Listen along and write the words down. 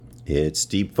It's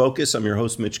Deep Focus. I'm your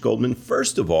host, Mitch Goldman.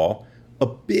 First of all, a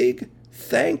big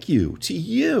thank you to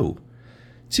you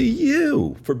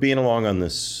for being along on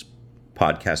this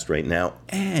podcast right now,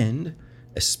 and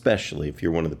especially if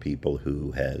you're one of the people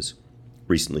who has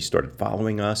recently started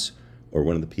following us, or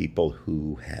one of the people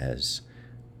who has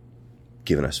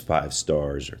given us 5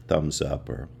 stars or thumbs up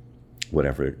or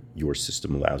whatever your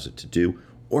system allows it to do,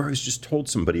 or has just told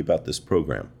somebody about this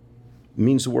program. It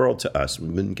means the world to us.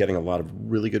 We've been getting a lot of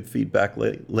really good feedback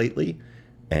lately,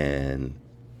 and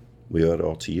we owe it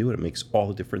all to you, and it makes all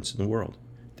the difference in the world.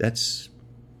 That's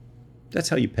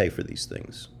how you pay for these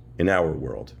things in our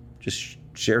world. Just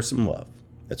share some love.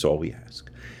 That's all we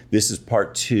ask. This is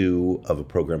part 2 of a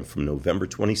program from November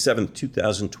 27th,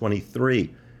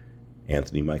 2023.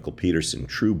 Anthony Michael Peterson,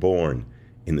 True Born,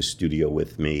 in the studio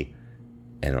with me.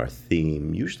 And our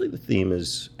theme, usually the theme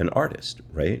is an artist,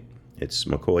 right? It's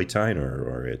McCoy Tyner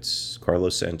or it's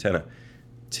Carlos Santana.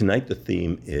 Tonight the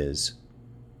theme is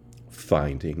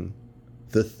finding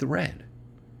the thread.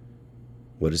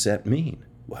 What does that mean?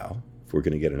 Well, if we're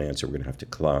going to get an answer, we're going to have to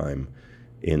climb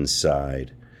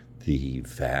inside the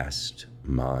vast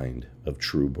mind of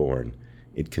True Born.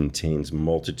 It contains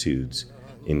multitudes,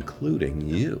 including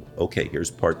you. Okay,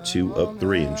 here's part 2 of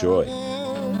 3. Enjoy.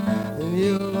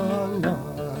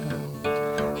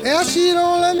 Yeah, she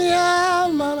don't let me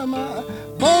have my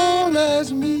bone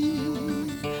as me.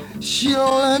 She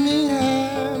don't let me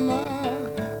have my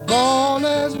bone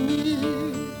as me.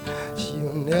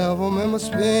 She'll never remember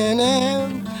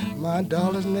spending my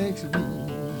dollars next week.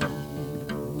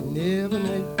 Never.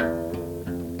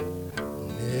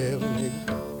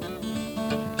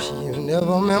 She'll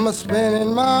never remember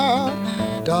spending my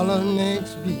dollars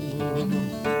next week.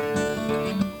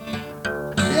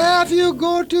 Yeah, if you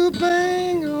go to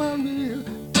Bangor,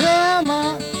 tell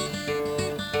my.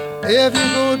 If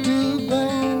you go to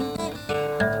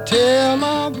Bangor, tell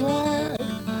my boy,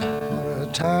 the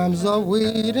times are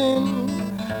waiting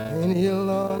in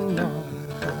Illinois,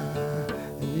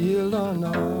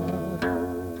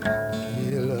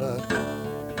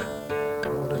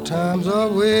 the times are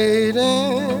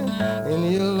waiting in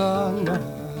Illinois.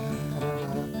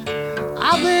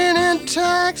 I've been in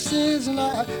Texas and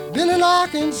I've been in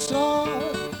Arkansas.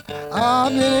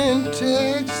 I've been in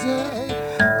Texas,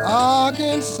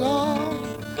 Arkansas,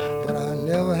 but I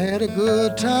never had a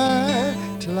good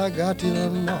time till I got to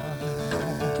Illinois.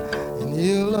 In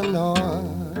Illinois.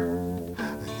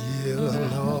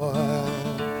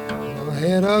 Never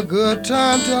had a good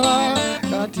time till I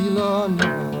got to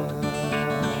Illinois.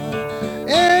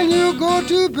 And you go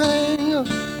to Bangor,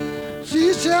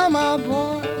 please tell my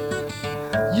boy.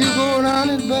 You go down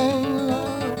in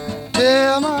Bangor,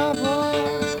 tell my boy,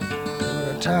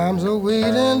 the times are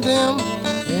waiting them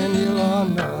in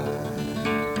Illinois,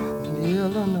 in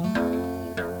Illinois,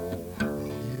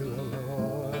 in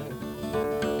Illinois,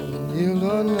 in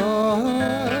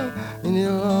Illinois, in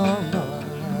Illinois.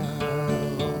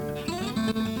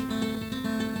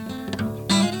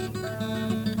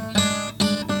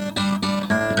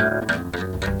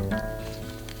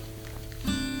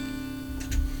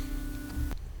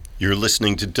 You're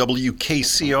listening to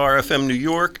WKCR FM New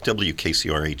York,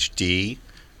 WKCR HD,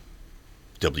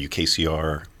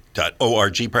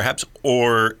 WKCR.org perhaps,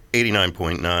 or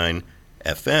 89.9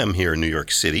 FM here in New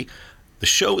York City. The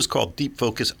show is called Deep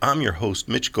Focus. I'm your host,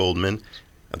 Mitch Goldman.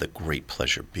 I have the great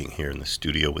pleasure of being here in the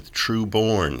studio with True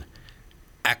Born,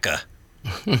 Aka.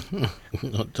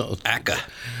 Aka.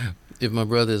 If my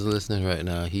brother is listening right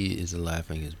now, he is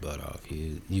laughing his butt off.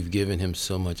 You've given him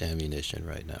so much ammunition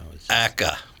right now.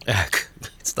 Aka.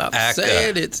 Stop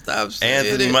saying it. Stop saying it.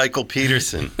 Anthony Michael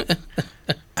Peterson.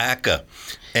 Aka.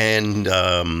 And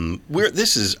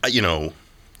this is, I'm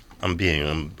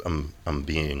being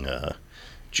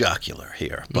jocular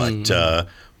here, but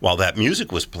while that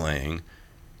music was playing,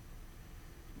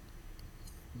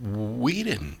 we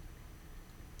didn't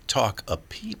talk a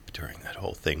peep during that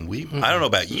whole thing. I don't know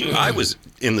about you. I was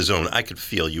in the zone. I could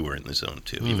feel you were in the zone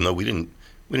too, even though we didn't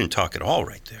talk at all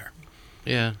right there.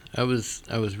 Yeah, I was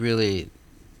really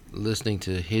listening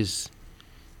to his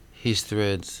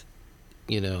threads,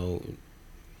 in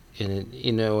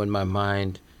my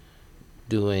mind,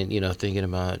 thinking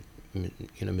about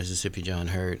Mississippi John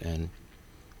Hurt, and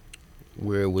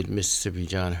where with Mississippi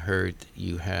John Hurt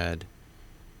you had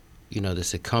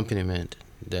this accompaniment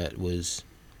that was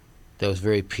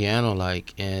very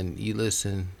piano-like, and you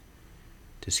listen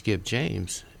to Skip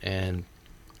James, and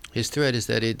his thread is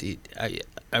that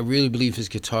I really believe his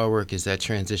guitar work is that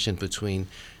transition between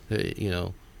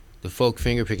the folk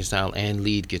finger-picking style and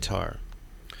lead guitar,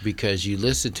 because you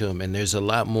listen to him and there's a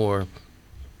lot more,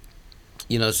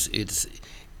 it's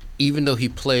even though he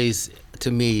plays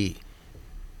to me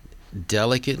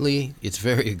delicately, it's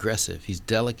very aggressive. He's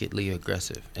delicately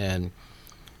aggressive, and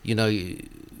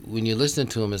when you listen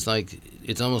to him, it's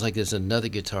almost like there's another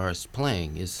guitarist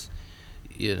playing.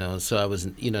 So I was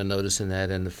noticing that,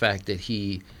 and the fact that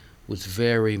he was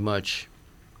very much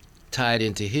tied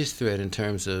into his thread in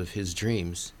terms of his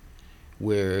dreams,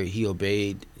 where he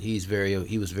was very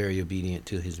obedient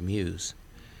to his muse,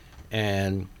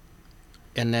 and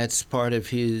that's part of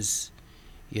his,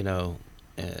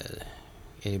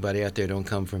 anybody out there, don't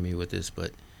come for me with this,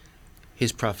 but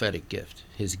his prophetic gift,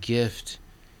 his gift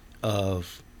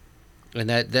of, and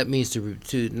that means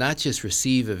to not just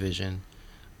receive a vision,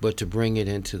 but to bring it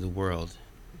into the world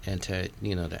and to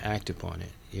act upon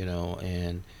it,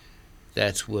 and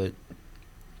that's what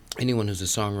anyone who's a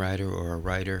songwriter or a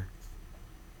writer,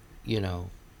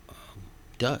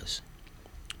 does.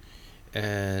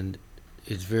 And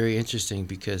it's very interesting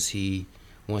because he,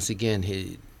 once again,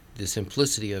 the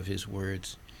simplicity of his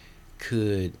words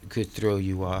could throw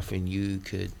you off, and you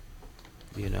could,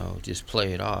 just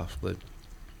play it off. But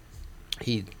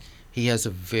he has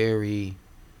a very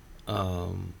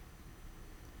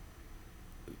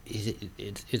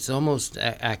it's almost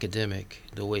academic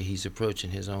the way he's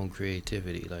approaching his own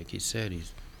creativity. Like he said,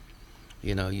 he's,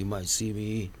 you might see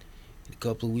me in a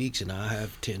couple of weeks and I'll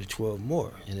have 10 or 12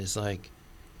 more. And it's like,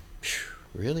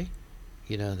 really?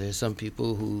 There's some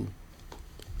people who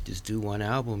just do one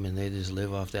album and they just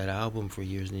live off that album for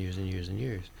years and years and years and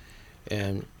years.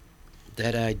 And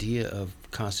that idea of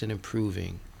constant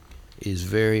improving is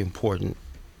very important,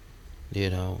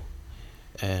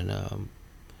 and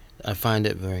I find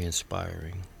it very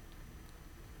inspiring.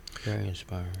 Very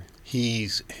inspiring.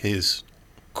 His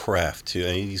craft too.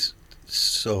 He's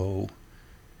so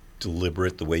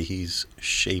deliberate the way he's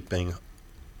shaping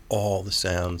all the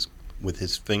sounds with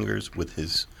his fingers, with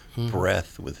his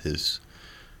breath, with his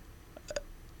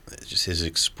just his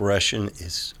expression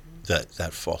is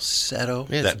that falsetto.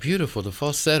 Yeah, it's beautiful. The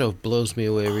falsetto blows me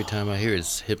away every time I hear it.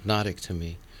 It's hypnotic to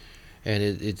me, and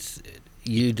it's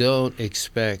you don't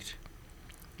expect.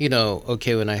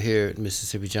 Okay, when I hear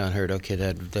Mississippi John Hurt, okay,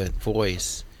 that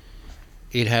voice,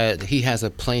 he has a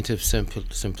plaintive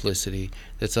simplicity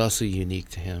that's also unique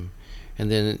to him. And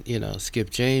then,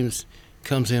 Skip James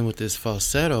comes in with this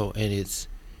falsetto, and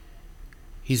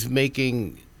he's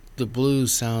making the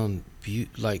blues sound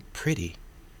pretty.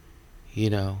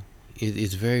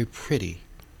 It's very pretty.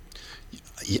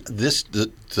 Yeah,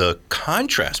 the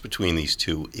contrast between these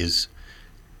two is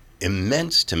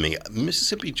immense to me.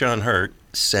 Mississippi John Hurt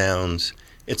sounds,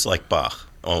 it's like Bach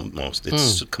almost.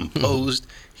 It's composed.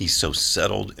 He's so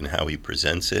settled in how he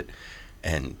presents it,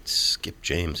 and Skip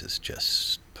James is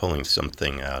just pulling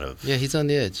something out of. Yeah, he's on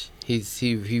the edge.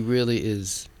 He really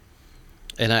is.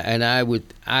 And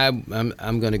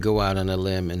I'm going to go out on a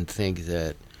limb and think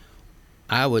that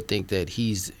I would think that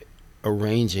he's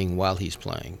arranging while he's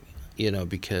playing,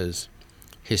 because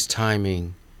his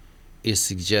timing is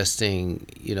suggesting,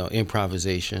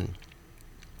 improvisation.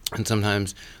 And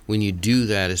sometimes when you do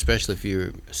that, especially if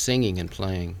you're singing and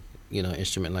playing,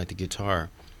 instrument like the guitar,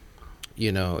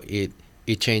 it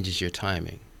changes your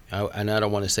timing. And I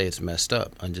don't want to say it's messed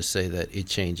up. I just say that it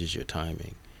changes your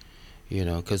timing,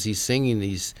 because he's singing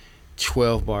these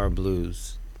 12-bar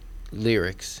blues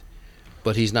lyrics,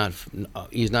 but he's not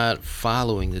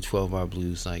following the 12-bar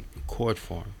blues like chord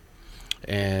form,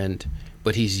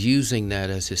 but he's using that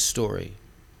as his story,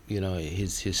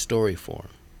 his story form,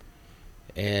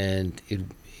 and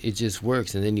it just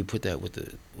works. And then you put that with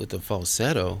the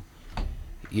falsetto,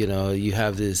 you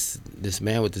have this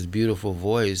man with this beautiful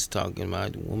voice talking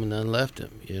about the woman done left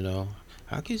him,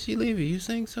 how can she leave you? You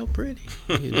sing so pretty,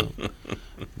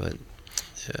 But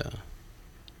yeah,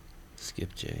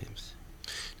 Skip James.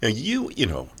 Now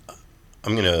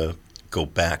I'm gonna go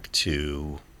back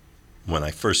to when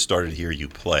I first started to hear you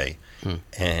play,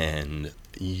 and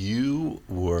you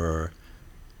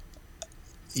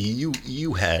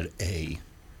had a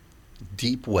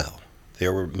deep well.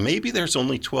 There's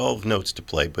only 12 notes to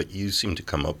play, but you seem to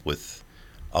come up with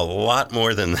a lot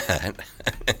more than that.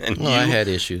 And I had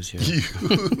issues.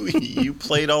 You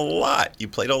played a lot. You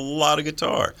played a lot of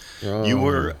guitar. Oh. You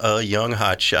were a young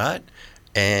hotshot,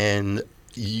 and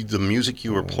the music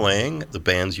you were playing, the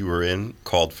bands you were in,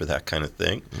 called for that kind of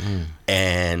thing.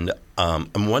 And I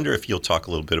wonder if you'll talk a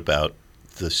little bit about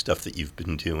the stuff that you've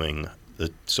been doing,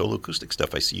 the solo acoustic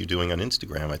stuff I see you doing on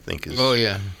Instagram, I think is. Oh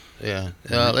yeah.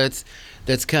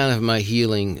 That's kind of my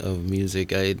healing of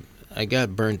music. I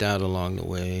got burnt out along the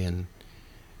way, and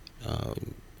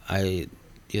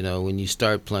when you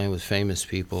start playing with famous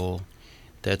people,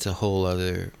 that's a whole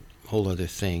other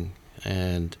thing.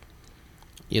 And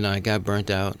I got burnt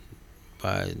out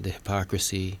by the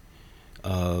hypocrisy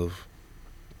of,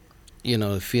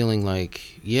 feeling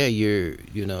like, yeah, you're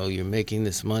making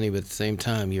this money, but at the same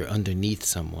time, you're underneath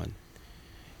someone,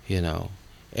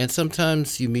 And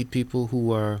sometimes you meet people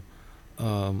who are,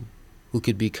 who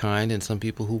could be kind, and some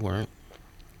people who weren't.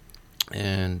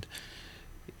 And,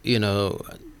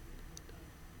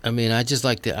 I just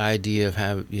like the idea of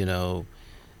having,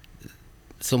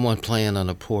 someone playing on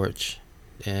a porch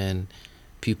and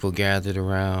people gathered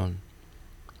around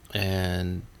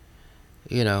and,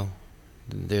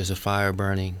 there's a fire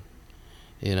burning,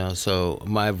 So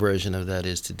my version of that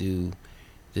is to do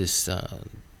this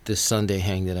Sunday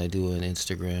hang that I do on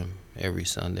Instagram every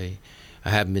Sunday. I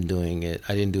haven't been doing it.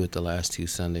 I didn't do it the last 2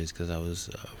 Sundays because I was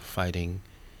fighting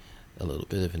a little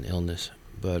bit of an illness.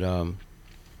 But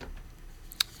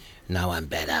now I'm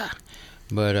better.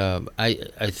 But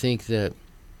I think that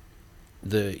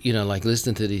like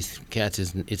listening to these cats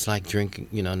it's like drinking,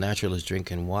 natural is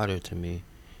drinking water to me.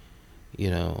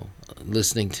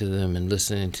 Listening to them and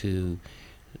listening to,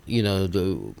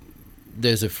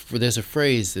 there's a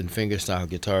phrase in fingerstyle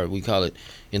guitar, we call it,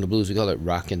 in the blues, we call it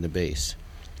rocking the bass,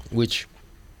 which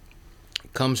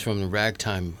comes from the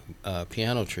ragtime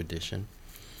piano tradition,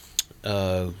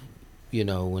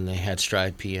 when they had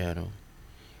stride piano.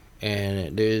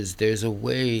 And there's a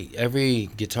way, every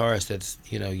guitarist that's,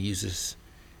 uses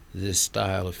this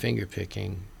style of finger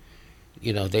picking,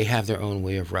 they have their own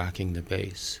way of rocking the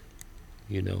bass,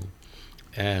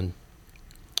 And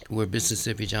where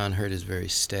Mississippi John Hurt is very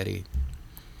steady,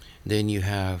 then you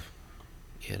have,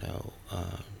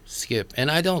 Skip. And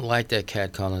I don't like that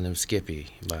cat calling him Skippy,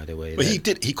 by the way. But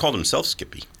he called himself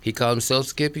Skippy. He called himself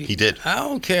Skippy? He did. I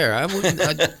don't care. I wouldn't.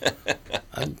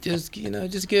 I just,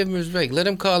 just give him respect. Let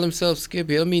him call himself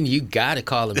Skippy. I mean, you got to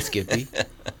call him Skippy.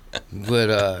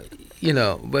 But,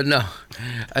 but no.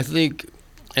 I think,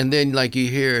 and then like you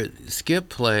hear Skip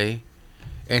play,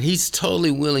 and he's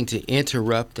totally willing to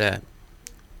interrupt that,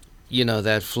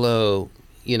 that flow,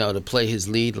 to play his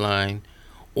lead line,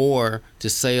 or to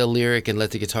say a lyric and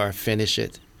let the guitar finish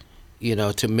it,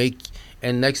 to make,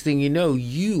 and next thing you know,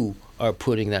 you are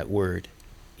putting that word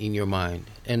in your mind,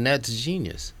 and that's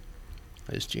genius.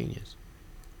 That's genius.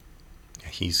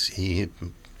 He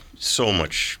so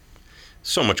much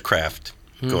craft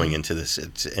going into this,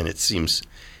 and it seems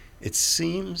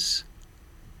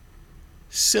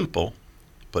simple,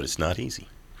 but it's not easy.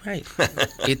 Right.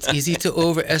 It's easy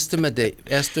to estimate.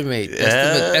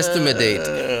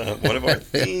 One of our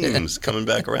themes coming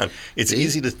back around. It's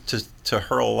easy to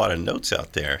hurl a lot of notes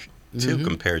out there, too,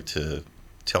 compared to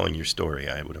telling your story,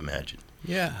 I would imagine.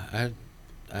 Yeah,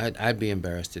 I'd be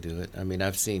embarrassed to do it. I mean,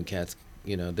 I've seen cats,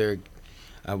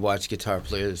 I watch guitar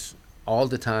players all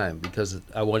the time because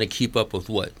I want to keep up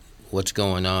with what's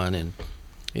going on. And,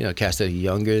 cats that are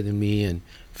younger than me and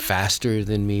faster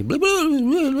than me. Blah, blah, blah,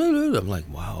 blah, blah. I'm like,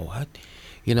 wow, what?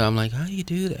 I'm like, how do you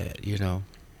do that?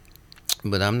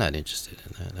 But I'm not interested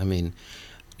in that. I mean,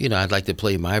 I'd like to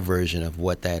play my version of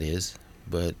what that is.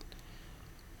 But,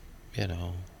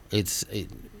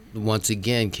 once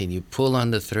again, can you pull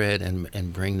on the thread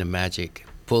and bring the magic,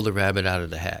 pull the rabbit out of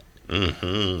the hat?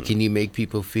 Mm-hmm. Can you make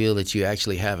people feel that you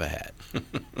actually have a hat?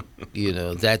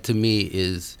 That to me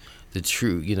is the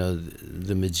true,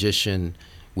 the magician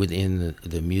within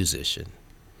the musician,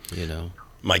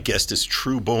 My guest is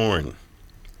True Born,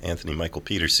 Anthony Michael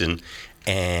Peterson.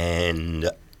 And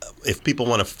if people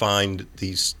want to find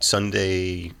these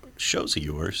Sunday shows of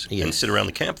yours and sit around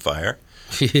the campfire,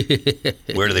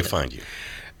 where do they find you?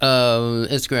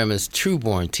 Instagram is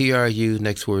TrueBorn, TRU,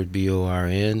 next word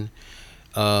BORN.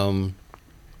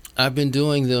 I've been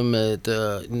doing them in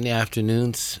the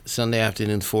afternoons, Sunday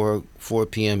afternoons, 4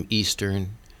 p.m.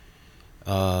 Eastern,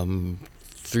 3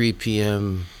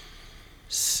 p.m.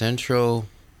 Central,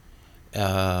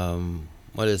 1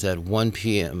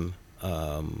 p.m.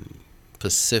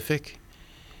 Pacific,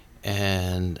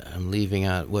 and I'm leaving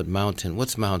out what's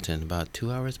mountain, about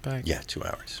 2 hours back? Yeah, 2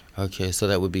 hours. Okay, so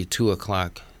that would be 2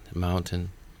 o'clock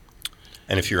mountain.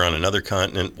 And if you're on another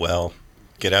continent, well,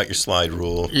 get out your slide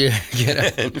rule. Yeah, get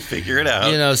out. And figure it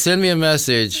out. Send me a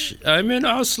message. I'm in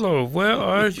Oslo. Where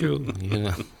are you?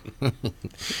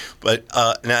 But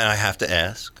now I have to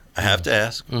ask.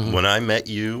 Mm-hmm. When I met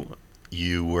you,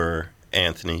 you were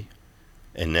Anthony,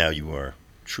 and now you are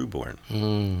Trueborn.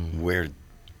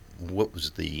 What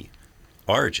was the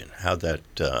origin? How'd that?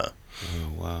 Oh,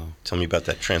 wow! Tell me about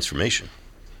that transformation.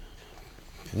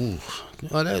 Ooh,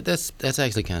 well, that's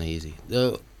actually kind of easy.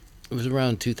 It was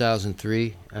around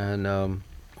 2003, and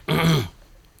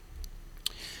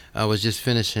I was just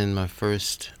finishing my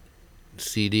first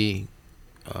CD,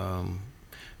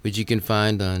 which you can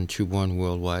find on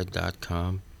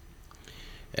truebornworldwide.com.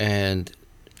 And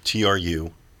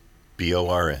TRUBORN.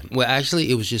 well,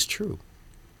 actually, it was just True.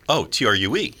 Oh,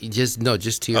 TRUE. Just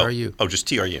TRU. Oh, just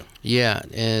TRU. Yeah,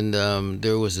 and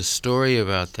there was a story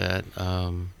about that.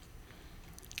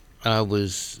 I've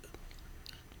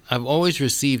always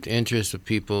received interest of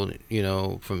people,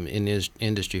 from in this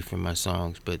industry from my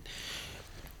songs, but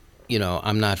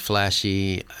I'm not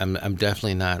flashy. I'm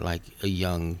definitely not like a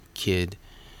young kid,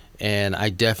 and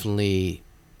I'm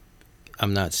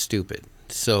not stupid.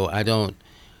 So I don't.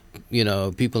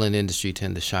 People in the industry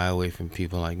tend to shy away from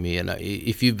people like me. And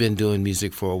if you've been doing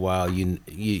music for a while,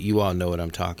 you all know what I'm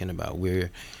talking about.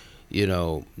 Where,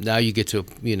 now you get to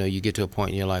a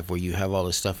point in your life where you have all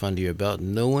this stuff under your belt,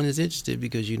 and no one is interested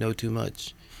because you know too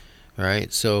much,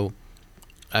 right? So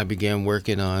I began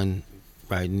working on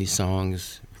writing these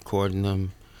songs, recording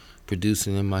them,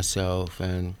 producing them myself,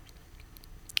 and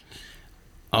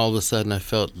all of a sudden I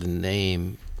felt the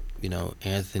name,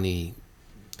 Anthony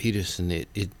Peterson.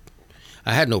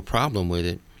 I had no problem with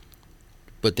it,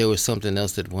 but there was something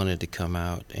else that wanted to come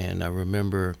out. And I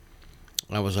remember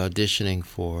I was auditioning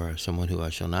for someone who I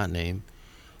shall not name,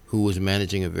 who was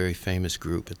managing a very famous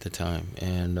group at the time.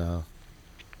 And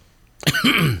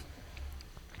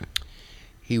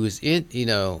he was he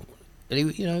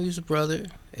was a brother.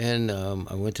 And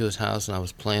I went to his house and I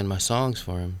was playing my songs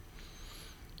for him.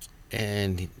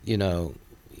 And,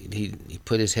 he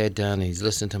put his head down and he's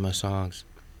listening to my songs.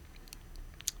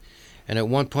 And at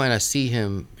one point I see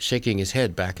him shaking his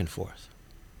head back and forth.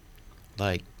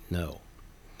 Like, no.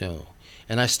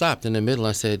 And I stopped in the middle.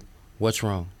 I said, "What's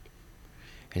wrong?"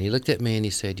 And he looked at me and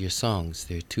he said, "Your songs,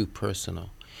 they're too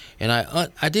personal." And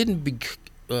I didn't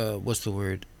what's the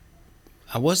word?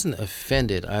 I wasn't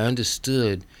offended. I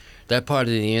understood that part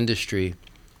of the industry,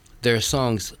 there are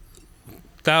songs,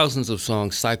 thousands of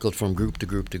songs cycled from group to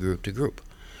group to group to group.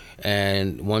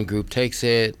 And one group takes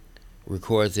it,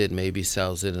 records it, maybe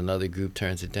sells it, another group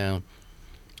turns it down.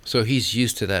 So he's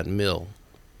used to that mill.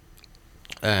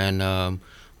 And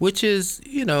which is,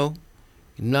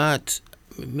 not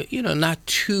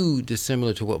too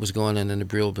dissimilar to what was going on in the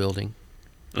Brill building,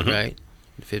 Mm-hmm. right?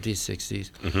 The 50s,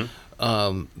 60s.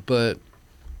 Mm-hmm. But,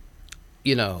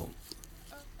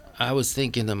 I was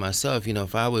thinking to myself,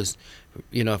 if I was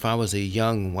a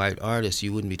young white artist,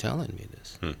 you wouldn't be telling me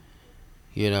this.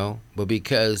 But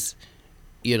because,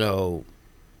 and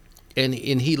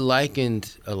he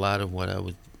likened a lot of what I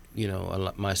was,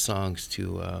 my songs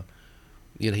to,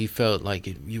 he felt like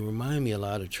you remind me a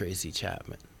lot of Tracy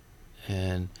Chapman.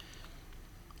 And,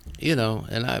 and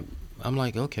I'm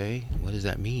like, okay, what does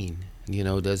that mean?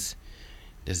 Does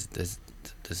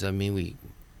that mean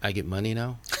I get money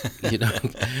now?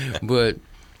 But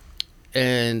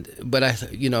I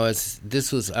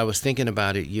was thinking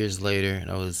about it years later,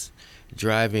 and I was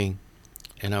driving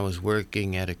and I was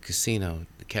working at a casino,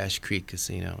 the Cache Creek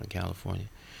Casino in California.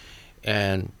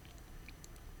 And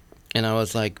I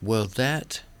was like, well,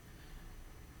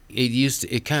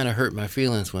 it kind of hurt my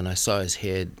feelings when I saw his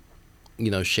head,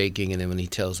 shaking, and then when he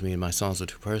tells me my songs are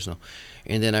too personal.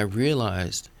 And then I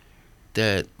realized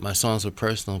that my songs were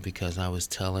personal because I was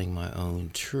telling my own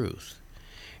truth.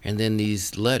 And then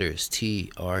these letters,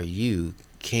 TRU,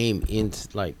 came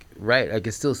into, I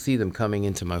could still see them coming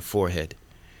into my forehead.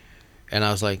 And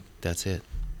I was like, that's it.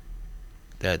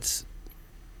 That's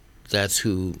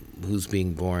who's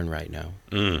being born right now.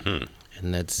 Mm-hmm.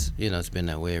 And that's, it's been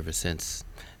that way ever since.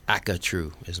 Aka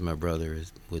True, as my brother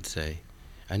would say.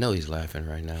 I know he's laughing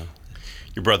right now.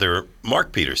 Your brother,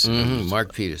 Mark Peterson. Mm-hmm.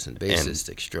 Mark Peterson, bassist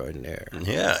extraordinaire.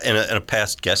 Yeah, and a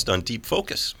past guest on Deep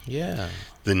Focus. Yeah.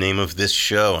 The name of this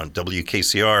show on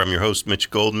WKCR. I'm your host, Mitch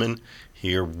Goldman,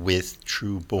 here with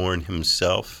Trueborn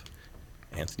himself,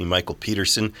 Anthony Michael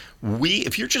Peterson.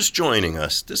 If you're just joining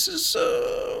us, this is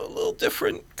a little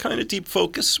different kind of Deep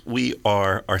Focus.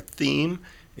 Our theme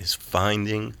is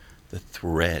finding the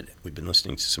thread. We've been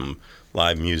listening to some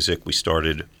live music. We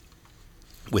started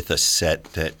with a set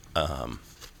that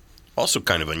also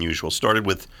kind of unusual. Started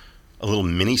with a little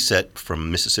mini set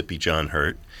from Mississippi John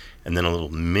Hurt, and then a little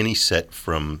mini set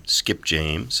from Skip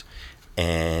James.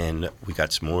 And we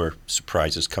got some more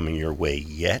surprises coming your way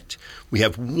yet. We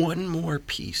have one more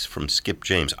piece from Skip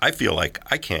James. I feel like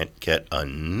I can't get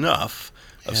enough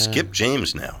of Skip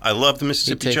James now. I love the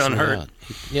Mississippi John Hurt.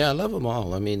 Yeah, I love them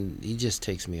all. I mean, he just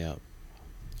takes me out.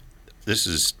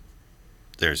 There's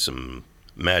some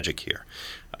magic here.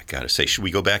 I gotta say, should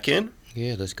we go back in?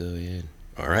 Yeah, let's go in.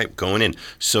 All right, going in.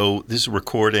 So this is a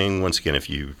recording, once again, if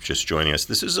you're just joining us,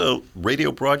 this is a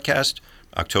radio broadcast,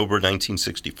 October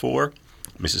 1964.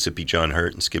 Mississippi John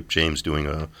Hurt and Skip James doing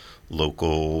a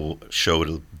local show at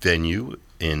a venue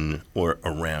in or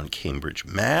around Cambridge,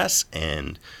 Mass.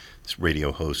 And this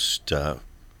radio host, doing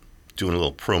a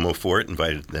little promo for it,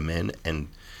 invited them in. And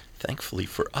thankfully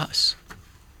for us,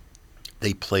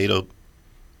 they played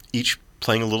each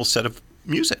playing a little set of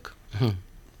music,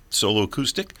 solo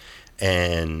acoustic.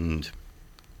 And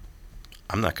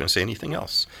I'm not going to say anything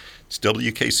else. It's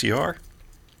WKCR,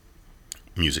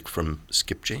 music from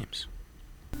Skip James.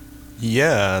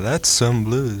 Yeah, that's some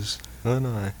blues. Oh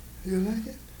no. You like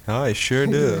it? I sure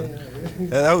do.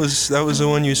 That was the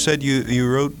one you said you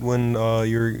wrote when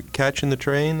you were catching the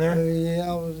train there?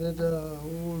 Yeah, I was at the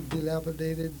old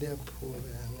dilapidated depot down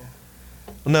there.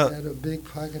 Now, I had a big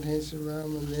pocket hinge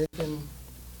around my neck and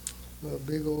a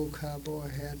big old cowboy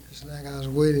hat. It's like I was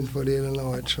waiting for the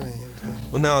Illinois train.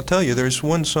 well, now I'll tell you, there's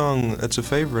one song that's a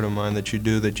favorite of mine that you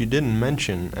do that you didn't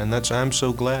mention, and that's I'm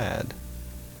So Glad.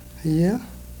 Yeah?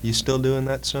 You still doing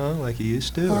that song like you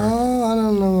used to? Or? Oh, I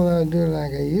don't know what I do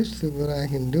like I used to, but I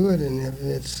can do it, and if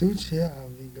it suits you, I'll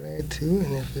be glad to,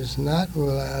 and if it's not,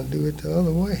 well, I'll do it the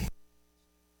other way.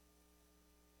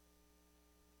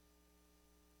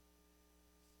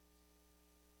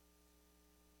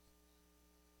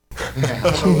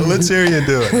 Well, let's hear you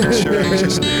do it. I'm sure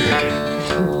anxious to hear it.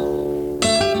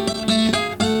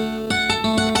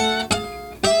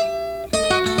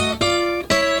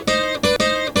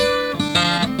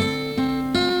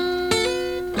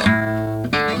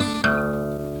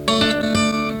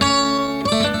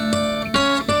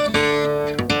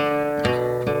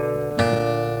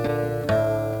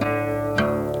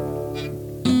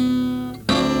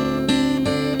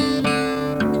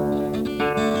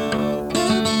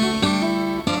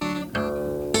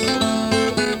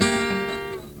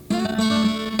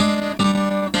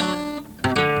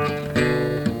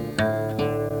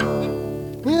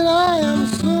 And I am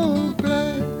so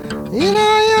glad, and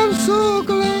I am so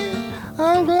glad,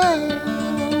 I'm glad,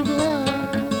 I'm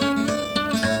glad.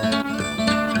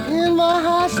 And my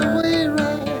heart's away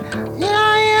right, and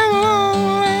I am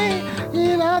lonely,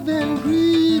 and I've been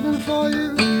grieving for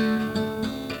you.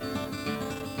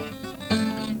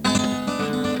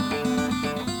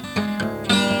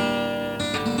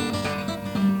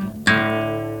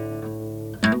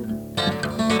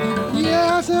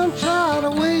 Yes, I'm tired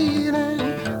of waiting.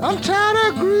 I'm tired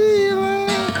of grieving.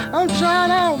 I'm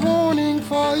tired of wanting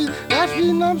for you. That's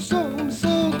reason I'm so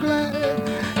glad.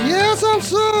 Yes, I'm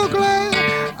so glad.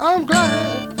 I'm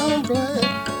glad. I'm glad.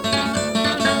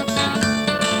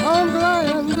 I'm glad.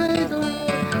 I'm very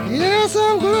glad. Yes,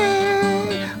 I'm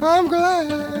glad. I'm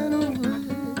glad. I'm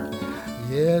glad.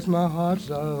 Yes, my heart's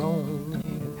alone,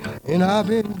 and I've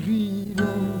been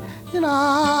grieving, and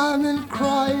I've been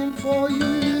crying for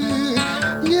you.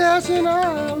 Yes, and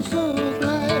I'm so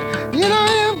glad, and I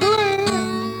am glad.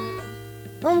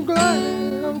 I'm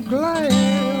glad, I'm glad.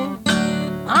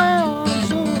 I'm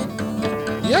so,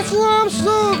 yes, I'm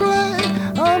so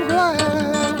glad. I'm glad,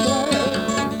 I'm glad.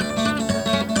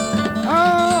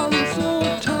 I'm so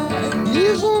tired.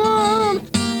 Yes,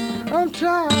 I'm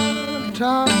tired, I'm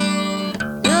tired.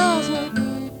 Yes,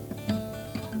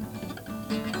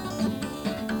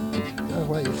 that's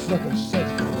why you fucking suck.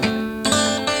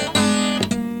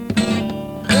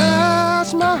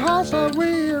 Yes, my heart's so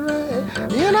weary,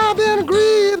 and I've been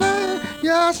grieving.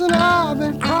 Yes, and I've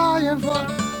been crying for.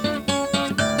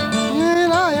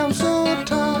 And I am so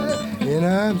tired, and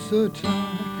I'm so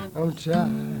tired. I'm tired,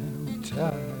 I'm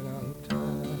tired, I'm tired.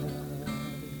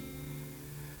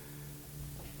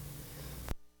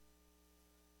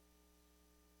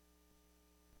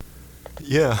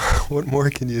 Yeah, what more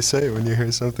can you say when you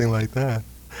hear something like that?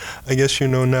 I guess you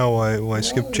know now why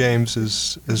Skip James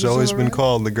has always been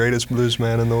called the greatest blues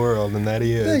man in the world, and that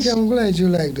he is. I'm glad you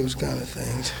like those kind of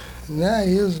things. Now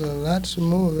here's lots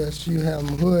more that you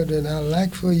haven't heard that I'd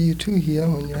like for you to hear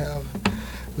when you have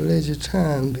leisure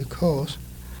time, because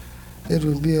it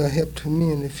would be a help to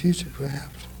me in the future,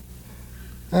 perhaps.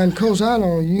 And of course, I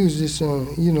don't use this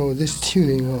this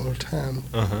tuning all the time.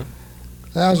 Uh-huh.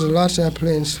 There's lots I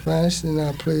play in Spanish, and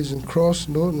I plays in cross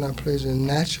note, and I plays in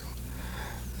natural.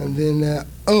 And then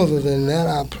other than that,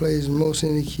 I plays most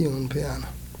any key on piano.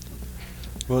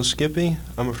 Well, Skippy,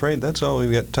 I'm afraid that's all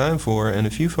we've got time for. And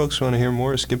if you folks want to hear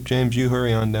more of Skip James, you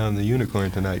hurry on down the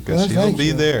Unicorn tonight, because he'll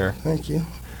be there. Thank you.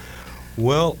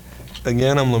 Well,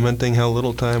 again, I'm lamenting how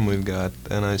little time we've got,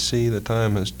 and I see the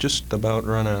time has just about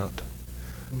run out.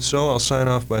 So I'll sign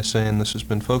off by saying this has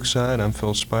been Folkside. I'm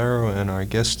Phil Spiro, and our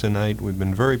guest tonight, we've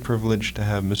been very privileged to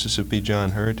have Mississippi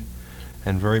John Hurt,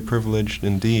 and very privileged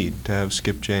indeed to have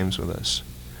Skip James with us.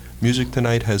 Music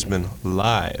tonight has been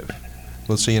live.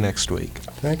 We'll see you next week.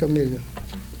 Thank a million.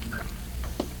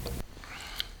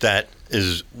 That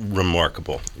is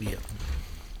remarkable. Yeah.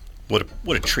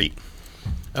 What a treat.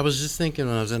 I was just thinking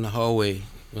when I was in the hallway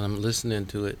when I'm listening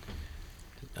to it,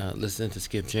 listening to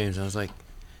Skip James, I was like,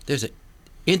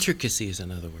 intricacy is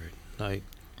another word. Like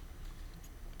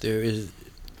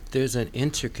there's an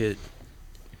intricate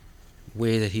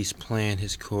way that he's playing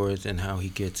his chords and how he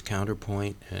gets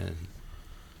counterpoint and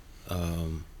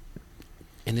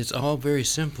it's all very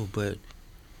simple, but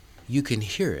you can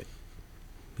hear it.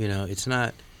 It's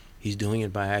not he's doing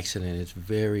it by accident. It's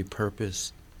very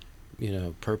purposeful.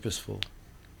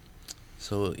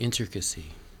 So intricacy,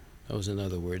 that was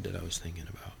another word that I was thinking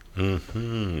about.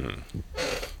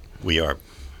 We are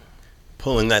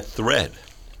pulling that thread.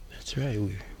 That's right.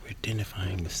 We're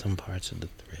identifying some parts of the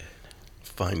thread.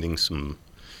 Finding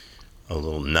a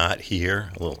little knot here,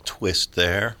 a little twist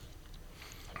there.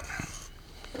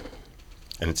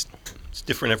 And it's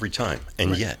different every time.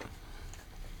 And yet,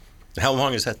 how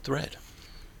long is that thread?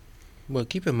 Well,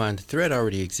 keep in mind, the thread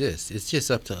already exists. It's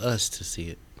just up to us to see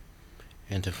it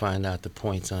and to find out the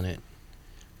points on it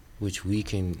which we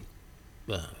can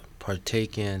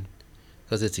partake in,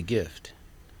 because it's a gift.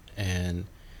 And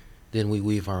then we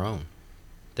weave our own.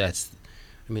 That's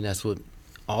what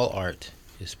all art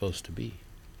is supposed to be.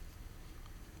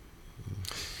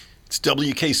 It's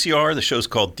WKCR. The show's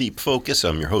called Deep Focus.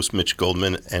 I'm your host, Mitch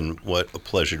Goldman, and what a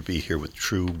pleasure to be here with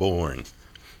True Born,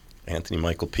 Anthony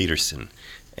Michael Peterson.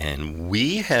 And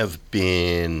we got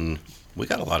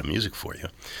a lot of music for you.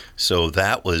 So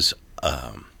that was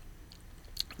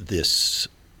this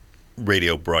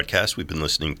radio broadcast we've been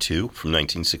listening to from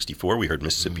 1964. We heard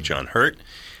Mississippi John Hurt,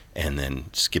 and then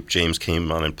Skip James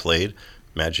came on and played.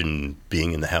 Imagine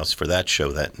being in the house for that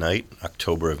show that night,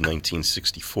 October of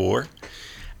 1964.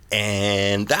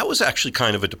 And that was actually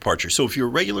kind of a departure. So if you're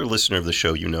a regular listener of the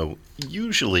show,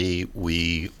 usually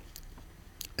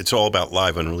it's all about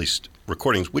live unreleased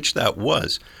recordings, which that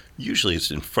was. Usually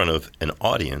it's in front of an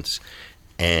audience,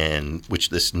 and which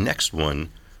this next one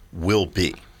will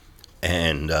be.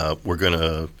 And we're going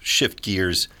to shift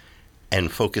gears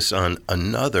and focus on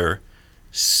another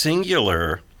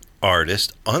singular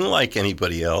artist, unlike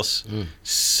anybody else,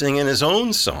 singing his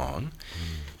own song.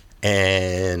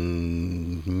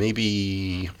 And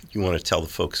maybe you want to tell the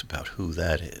folks about who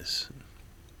that is.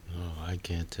 Oh, I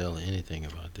can't tell anything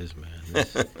about this man.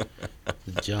 This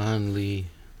John Lee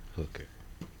Hooker.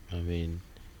 I mean,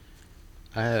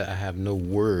 I have no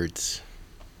words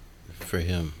for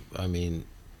him. I mean,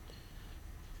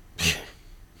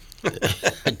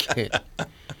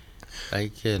 I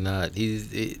cannot.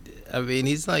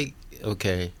 He's like,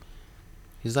 okay.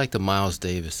 He's like the Miles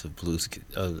Davis of blues,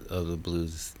 of the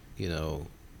blues,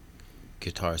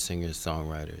 guitar singers,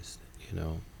 songwriters,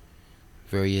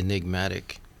 very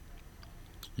enigmatic,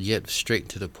 yet straight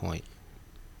to the point.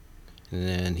 And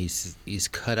then he's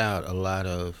cut out a lot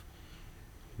of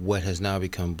what has now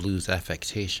become blues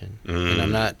affectation.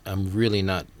 And I'm really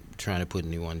not trying to put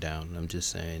anyone down. I'm just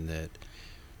saying that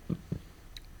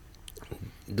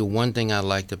the one thing I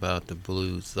liked about the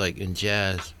blues, like in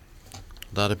jazz,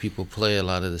 a lot of people play a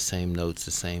lot of the same notes,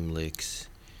 the same licks.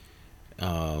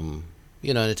 And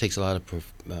it takes a lot of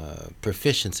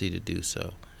proficiency to do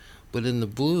so. But in the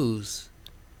blues,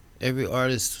 every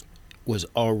artist was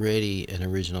already an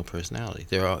original personality.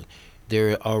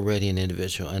 They're already an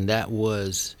individual, and that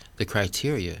was the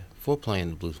criteria for playing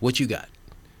the blues. What you got?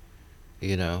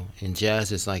 In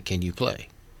jazz, it's like, can you play?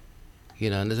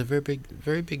 And there's a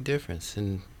very big difference.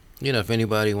 And if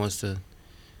anybody wants to,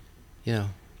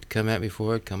 come at me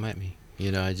for it, come at me.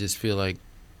 I just feel like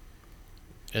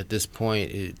at this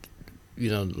point,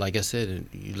 like I said,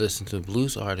 you listen to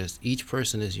blues artists, each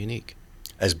person is unique.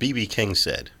 As B.B. King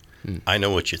said, I know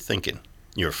what you're thinking.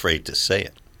 You're afraid to say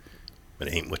it, but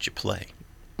it ain't what you play.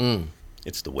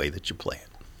 It's the way that you play it.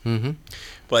 Mm-hmm.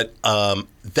 But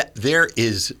there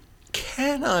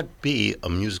cannot be a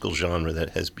musical genre that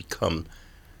has become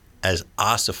as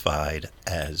ossified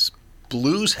as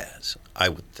blues has, I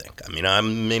would think. I mean, I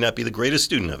may not be the greatest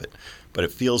student of it, but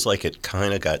it feels like it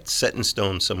kind of got set in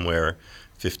stone somewhere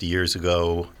 50 years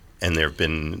ago, and there have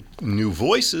been new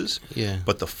voices,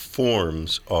 but the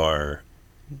forms are...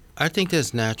 I think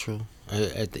that's natural.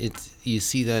 You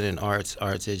see that in arts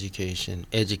education.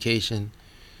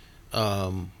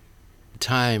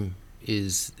 Time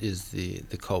is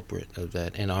the culprit of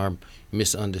that, and our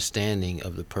misunderstanding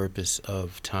of the purpose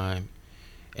of time,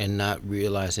 and not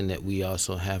realizing that we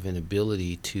also have an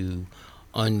ability to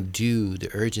undo the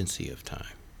urgency of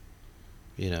time.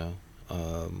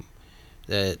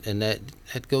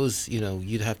 That goes,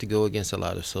 you'd have to go against a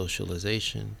lot of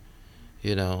socialization,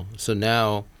 So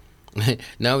now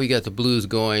we got the blues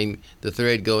going, the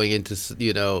thread going into,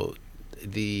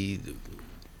 the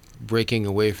breaking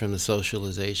away from the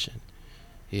socialization.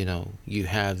 You know, you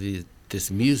have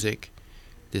this music,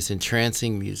 this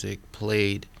entrancing music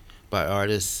played by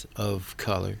artists of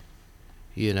color,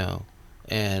 you know,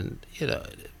 and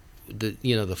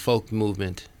the folk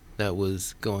movement that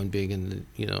was going big in the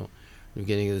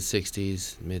beginning of the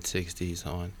 '60s, mid '60s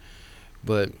on.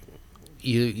 But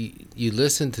you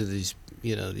listen to these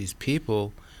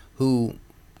people who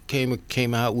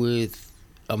came out with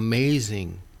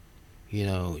amazing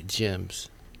gems,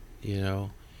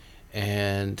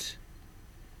 and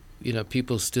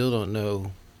people still don't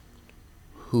know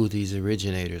who these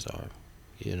originators are.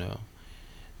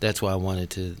 That's why I wanted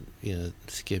to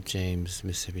Skip James,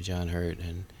 Mississippi John Hurt,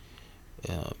 and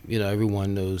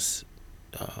everyone knows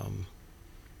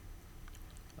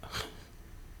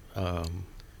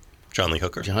John Lee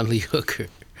Hooker. John Lee Hooker,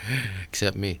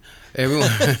 except me.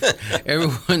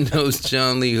 Everyone knows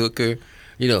John Lee Hooker.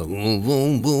 Boom,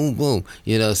 boom, boom, boom.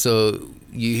 So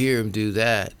you hear him do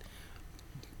that,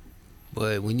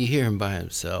 but when you hear him by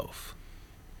himself,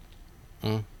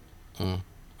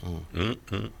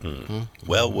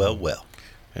 Well.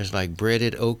 It's like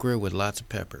breaded okra with lots of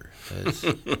pepper.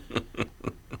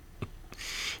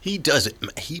 He does it.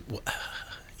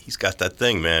 He's got that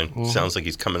thing, man. Mm-hmm. Sounds like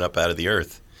he's coming up out of the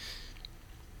earth.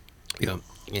 Yeah,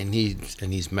 and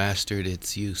he's mastered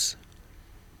its use.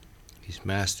 He's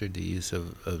mastered the use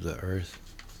of the earth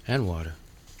and water.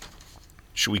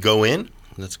 Should we go in?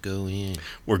 Let's go in.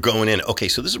 We're going in. Okay,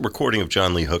 so this is a recording of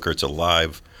John Lee Hooker. It's a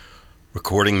live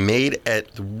recording made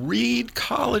at the Reed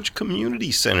College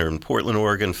Community Center in Portland,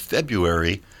 Oregon,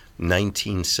 February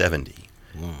 1970.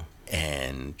 Wow.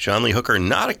 And John Lee Hooker,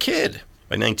 not a kid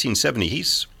by 1970.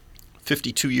 He's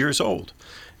 52 years old.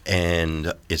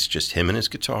 And it's just him and his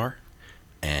guitar.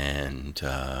 And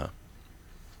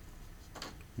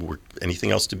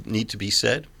anything else need to be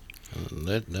said?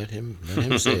 Let him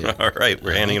say it. All right,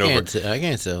 we're handing it over. I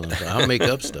can't tell him. I'll make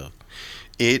up stuff.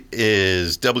 It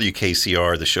is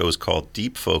WKCR. The show is called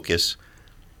Deep Focus.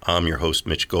 I'm your host,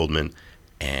 Mitch Goldman,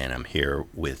 and I'm here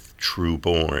with True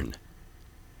Born,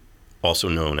 also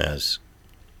known as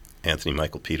Anthony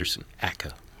Michael Peterson.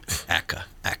 Akka.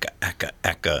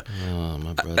 Oh,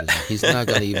 my brother. He's not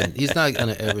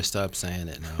gonna ever stop saying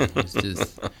it now. It's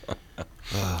just,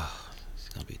 it's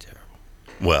gonna be terrible.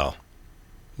 Well,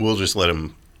 we'll just let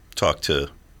him talk to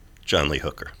John Lee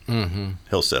Hooker. Mm-hmm.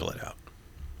 He'll settle it out.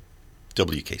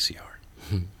 WKCR.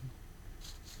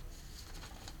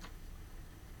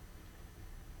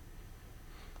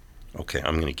 Okay,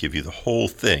 I'm going to give you the whole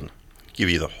thing.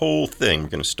 We're going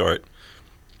to start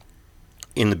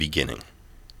in the beginning.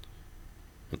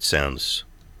 It sounds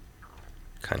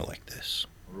kind of like this.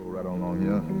 Roll right on along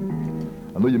here.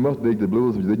 I know you must dig the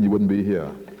blues, if you didn't, you wouldn't be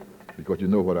here. Because you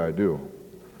know what I do.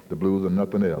 The blues and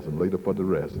nothing else, and later for the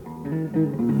rest.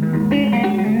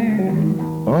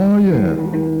 Oh, yeah.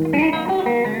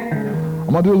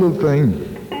 I'm going to do a little thing.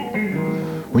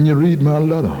 When you read my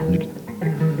letter,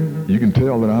 you can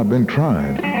tell that I've been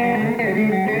trying.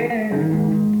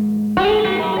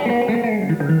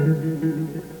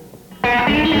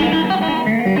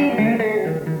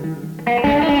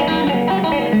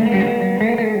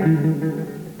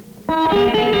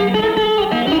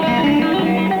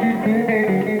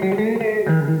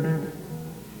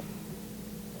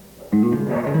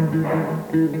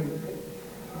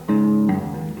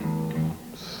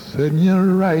 Sitting here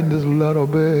writing this letter,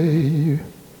 babe,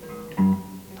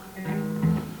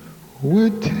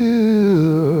 with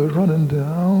tears running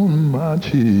down my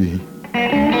cheek.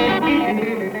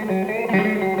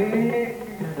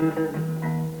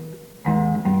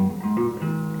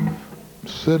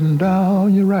 Sitting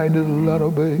down, you writing this letter,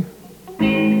 babe,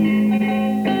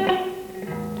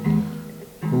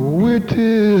 with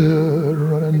tears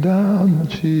running down my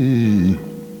cheek.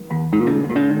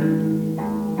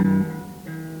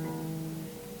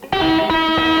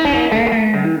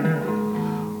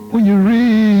 When you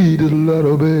read this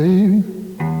letter, babe,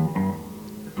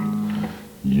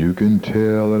 you can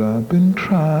tell that I've been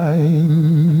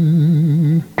trying.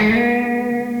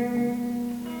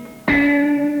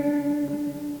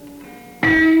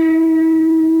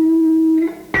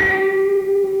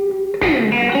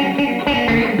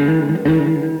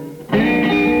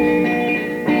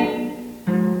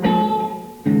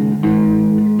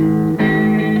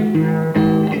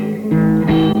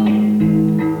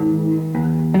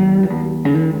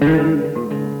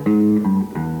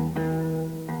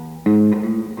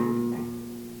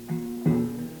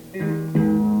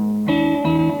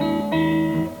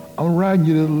 I'm writing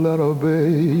you this letter,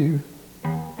 babe.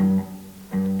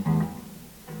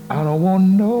 I don't want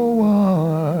no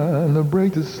one to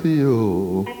break the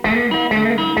seal.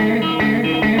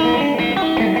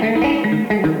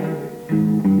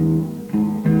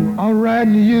 I'm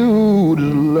writing you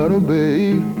this letter,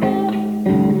 babe.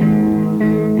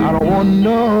 I don't want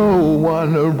no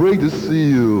one to break the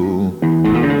seal.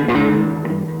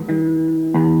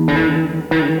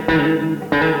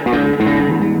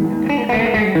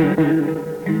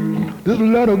 This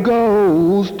letter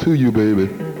goes to you, baby,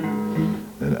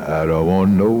 and I don't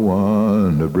want no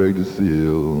one to break the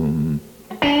seal.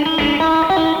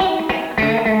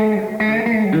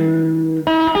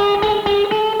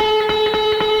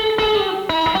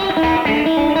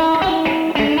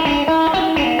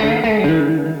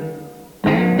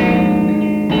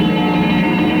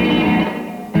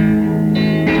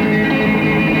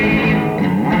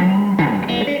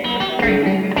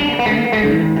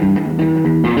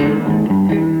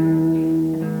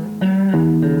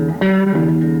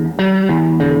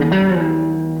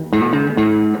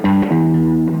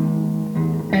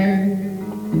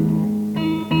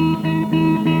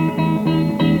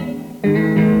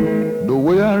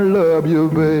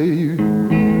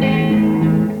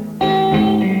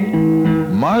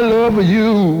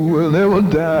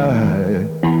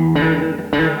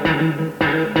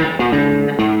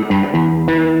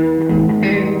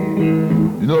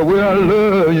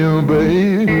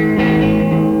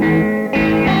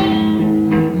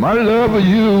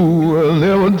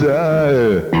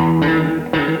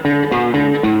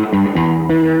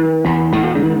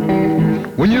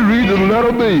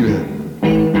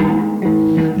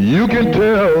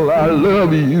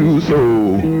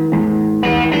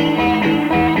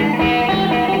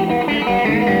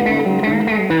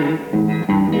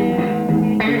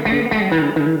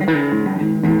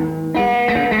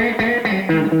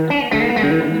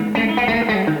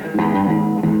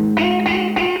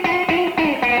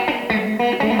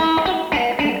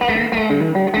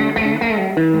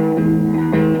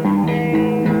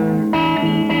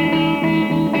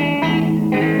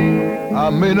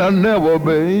 Never,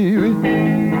 baby,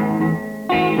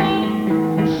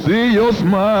 see your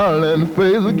smiling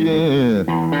face again.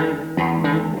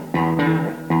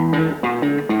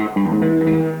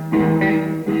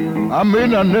 I may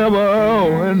not never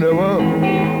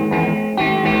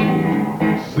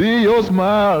see your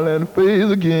smiling face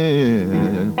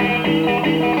again.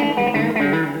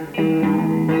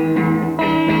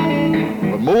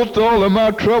 But most all of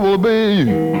my trouble, baby,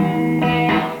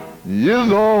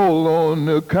 is all on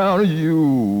account of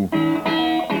you.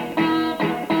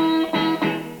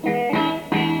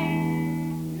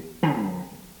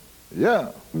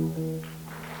 Yeah.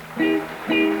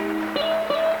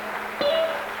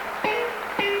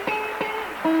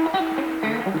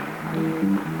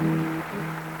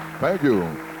 Thank you.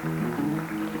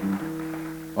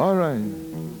 All right.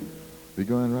 We're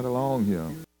going right along here.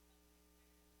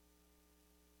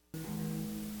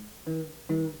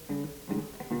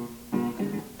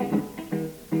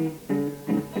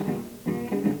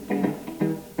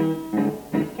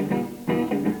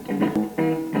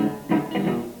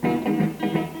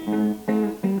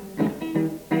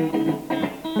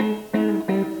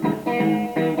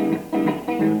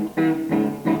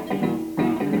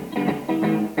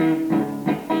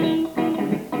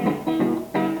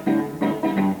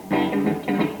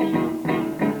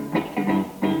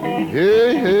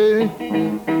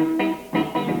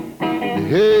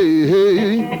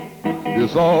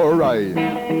 It's all right.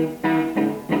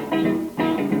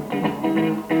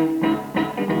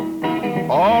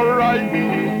 All right.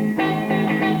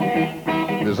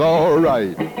 It's all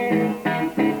right.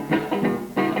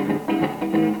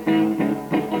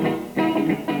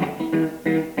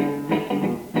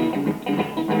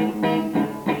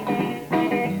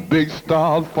 Big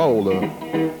stars falling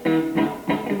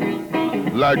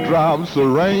like drops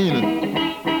of rain.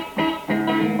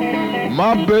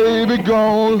 My baby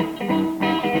gone,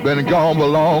 been gone for a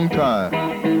long time.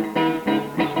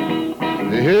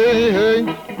 Hey, hey,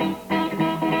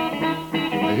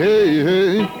 hey,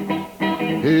 hey,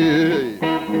 hey.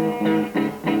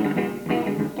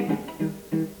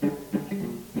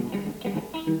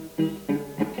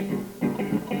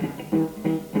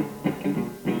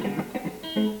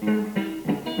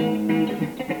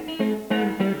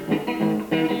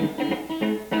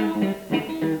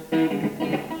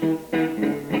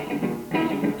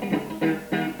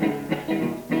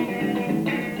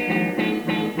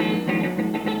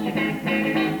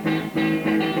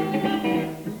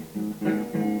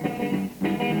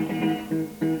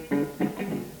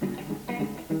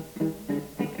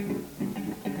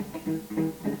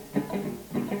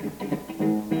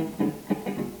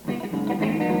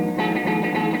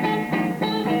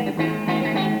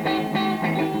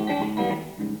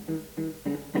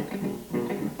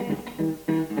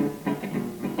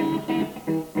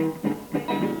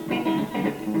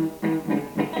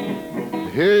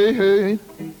 Hey, hey,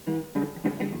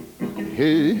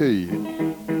 hey, hey,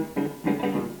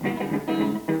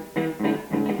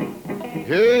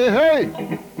 hey,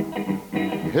 hey,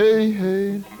 hey,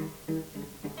 hey,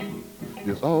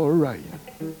 it's all right.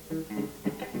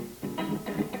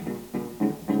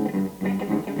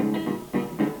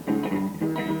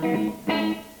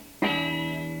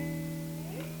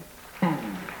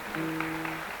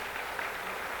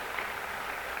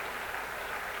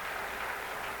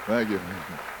 Thank you.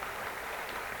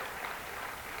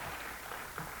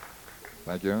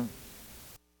 Thank you.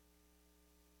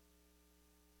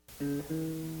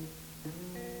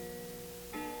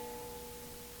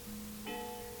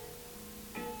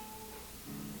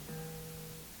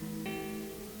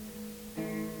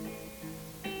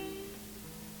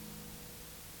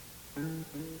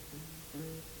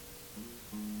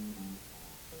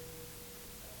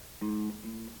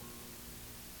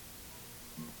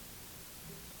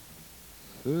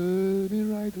 Serve me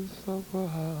right to supper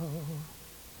house.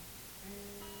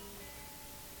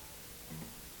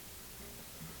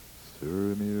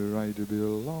 Serve me right to be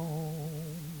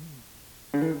alone.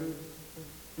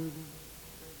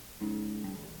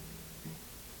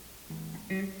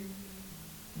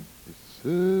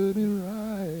 Serve me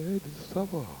right to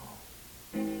supper.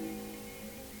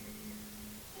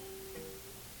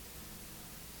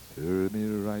 Serve me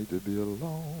right to be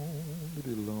alone, to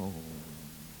be alone.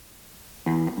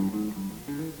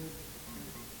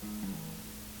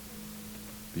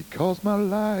 Because my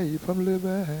life I'm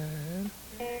living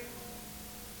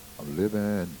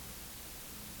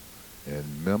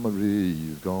in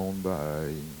memories gone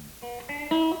by.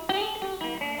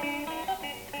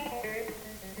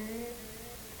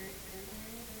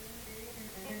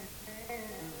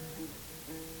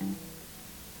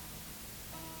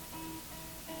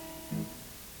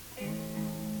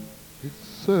 It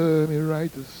served me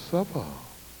right to supper.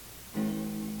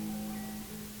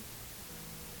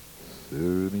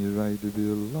 Served me right to be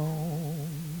alone.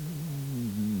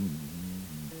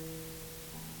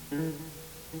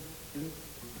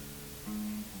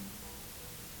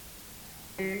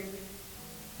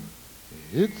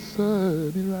 It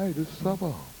served me right to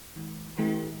supper.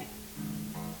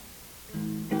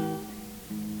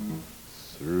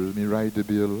 Served me right to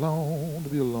be alone, to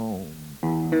be alone.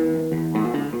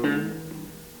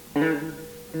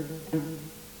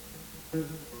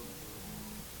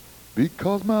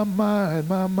 Because my mind,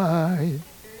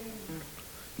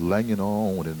 langing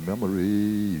on in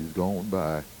memories gone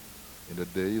by, in the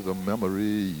days of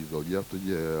memories of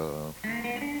yesteryear.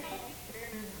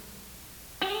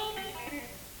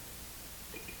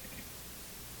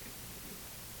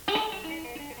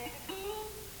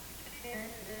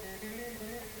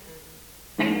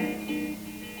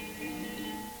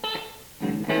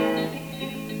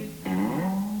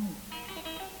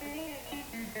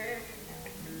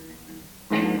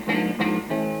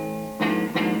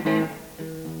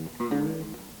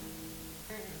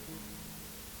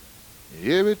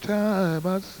 Every time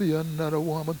I see another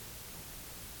woman,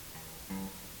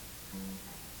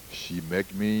 she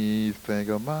make me think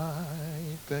of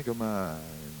mine, think of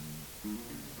mine.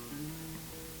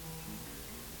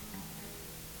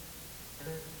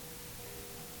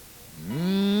 Mm-hmm.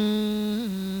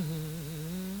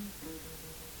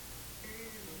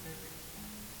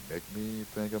 Make me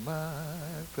think of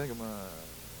mine, think of mine.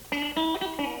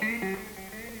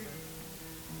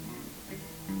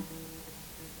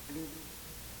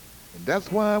 And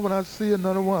that's why when I see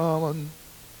another woman,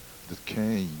 just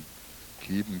can't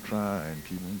keep 'em crying,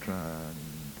 keep 'em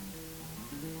crying.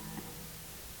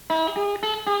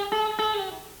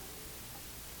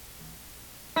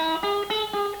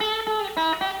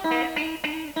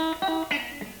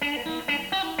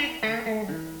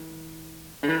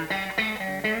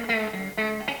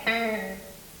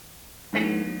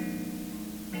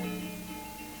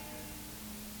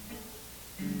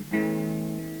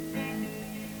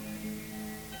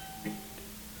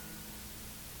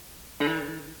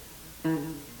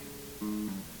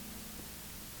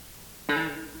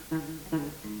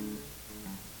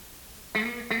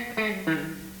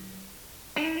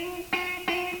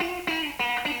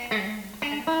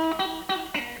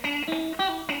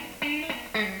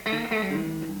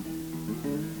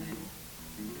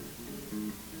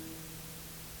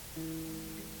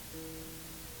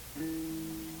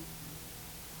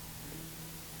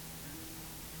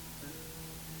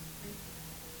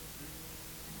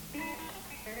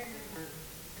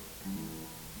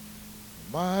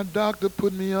 My doctor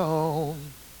put me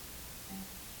on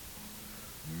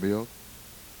milk,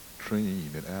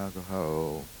 cream, and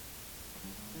alcohol.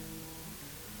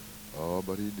 Oh,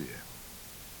 but he did.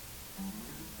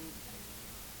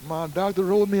 My doctor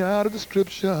wrote me out a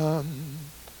prescription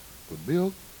for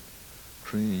milk,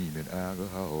 cream, and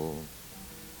alcohol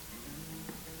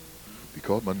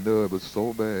because my nerve was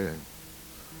so bad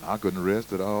I couldn't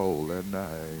rest at all that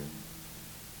night.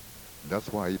 That's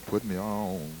why he put me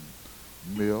on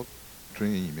milk,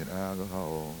 cream, and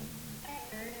alcohol.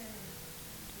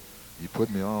 He put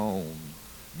me on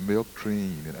milk,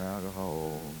 cream, and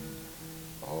alcohol.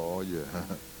 Oh, yeah.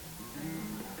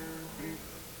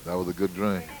 That was a good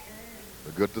drink,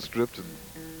 a good prescription.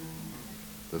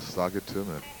 Just sock it to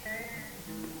me.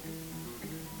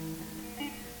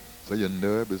 So your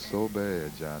nerve is so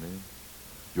bad, Johnny.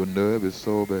 Your nerve is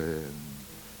so bad.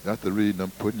 That's the reason I'm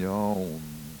putting you on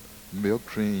milk,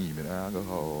 cream, and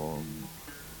alcohol.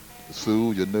 To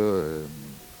soothe your nerve.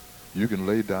 You can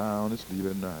lay down and sleep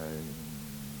at night.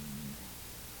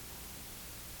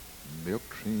 Milk,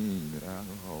 cream, and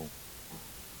alcohol.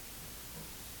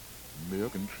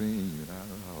 Milk and cream and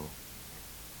alcohol.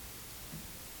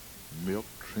 Milk,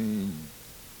 cream,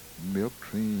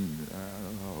 and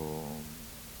alcohol.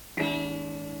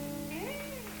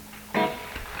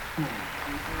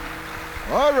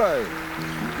 All right.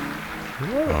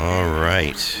 All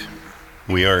right.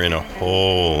 We are in a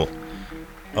whole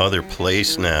other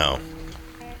place now.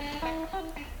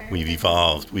 We've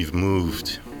evolved. We've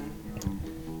moved.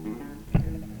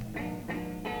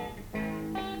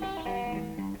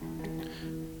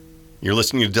 You're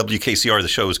listening to WKCR. The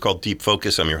show is called Deep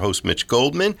Focus. I'm your host, Mitch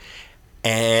Goldman.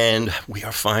 And we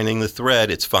are finding the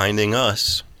thread. It's finding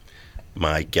us.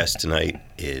 My guest tonight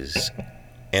is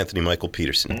Anthony Michael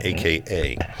Peterson,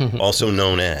 a.k.a.,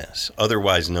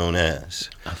 otherwise known as,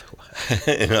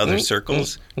 in other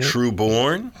circles, True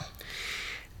Born.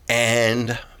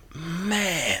 And,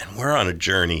 man, we're on a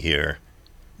journey here.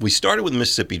 We started with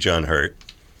Mississippi John Hurt,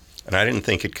 and I didn't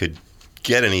think it could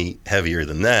get any heavier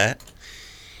than that.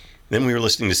 Then we were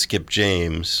listening to Skip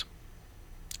James,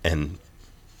 and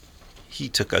he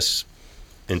took us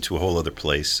into a whole other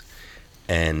place.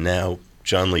 And now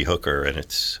John Lee Hooker, and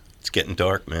it's getting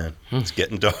dark, man. It's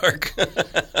getting dark.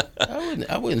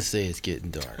 I wouldn't say it's getting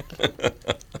dark.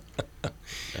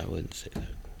 I wouldn't say that.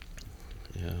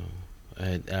 You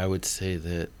know, I would say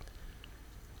that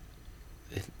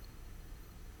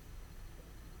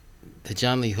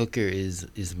John Lee Hooker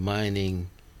is mining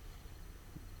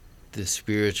the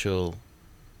spiritual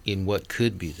in what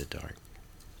could be the dark,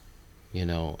 you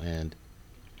know, and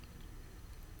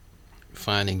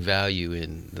finding value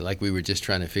in, like we were just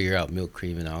trying to figure out milk,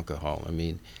 cream, and alcohol. I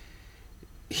mean,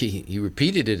 he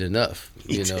repeated it enough,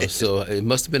 you know, so it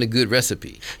must have been a good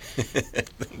recipe. I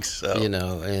think so. You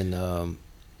know, and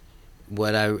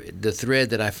the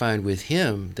thread that I find with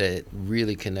him that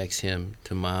really connects him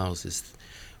to Miles is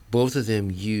both of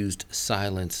them used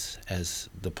silence as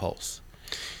the pulse.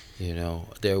 You know,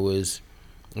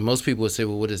 most people would say,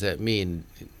 well, what does that mean?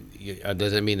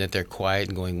 Does it mean that they're quiet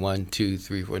and going 1, 2,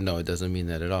 3, 4? No, it doesn't mean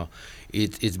that at all.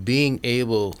 It's being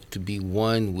able to be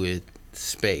one with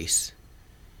space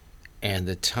and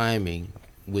the timing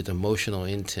with emotional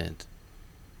intent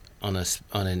on a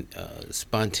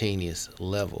spontaneous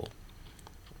level.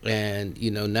 And,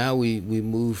 you know, now we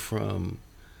move from,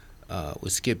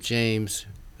 with Skip James,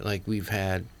 like we've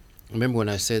had, remember when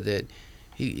I said that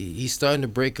he's starting to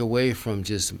break away from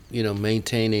just, you know,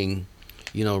 maintaining,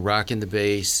 you know, rocking the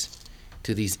bass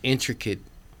to these intricate,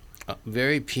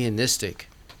 very pianistic,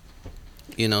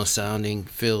 you know, sounding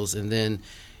fills, and then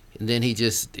he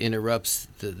just interrupts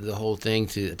the whole thing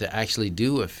to actually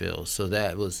do a fill. So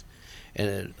that was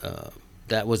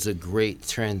a great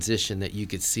transition that you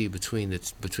could see between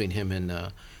him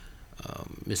and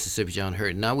Mississippi John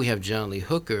Hurt. Now we have John Lee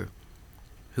Hooker,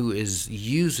 who is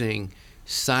using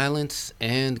silence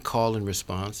and call and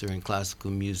response, or in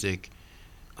classical music,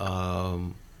 like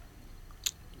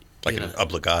an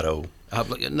obligato.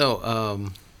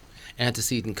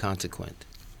 Antecedent consequent.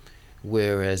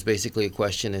 Whereas basically a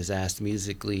question is asked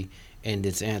musically and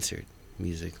it's answered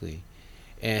musically.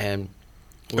 And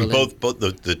both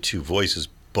the two voices,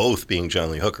 both being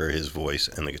John Lee Hooker, his voice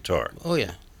and the guitar. Oh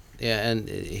yeah. Yeah, and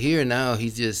here now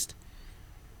he's just,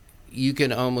 you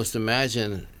can almost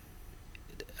imagine,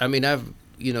 I mean, I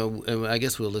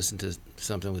guess we'll listen to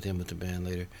something with him with the band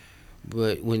later.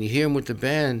 But when you hear him with the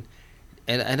band,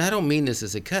 and I don't mean this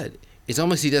as a cut, it's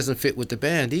almost he doesn't fit with the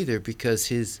band either, because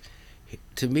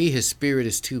to me, his spirit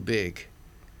is too big.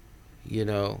 You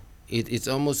know, it's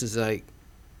almost as like,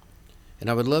 and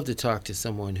I would love to talk to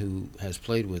someone who has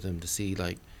played with him to see,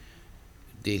 like,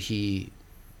 did he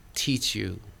teach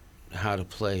you how to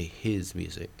play his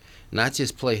music? Not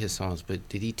just play his songs, but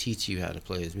did he teach you how to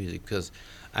play his music? Because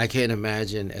I can't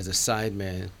imagine as a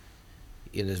sideman,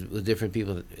 with different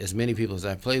people, as many people as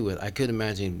I play with, I couldn't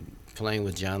imagine playing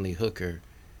with John Lee Hooker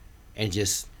and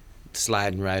just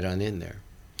sliding right on in there.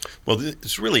 Well,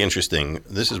 it's really interesting.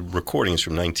 This is recordings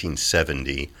from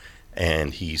 1970,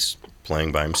 and he's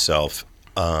playing by himself.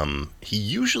 He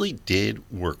usually did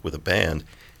work with a band,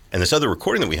 and this other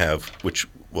recording that we have, which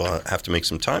we'll have to make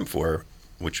some time for,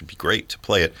 which would be great to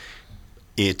play it.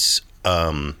 It's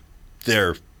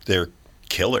they're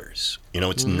killers.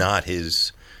 It's not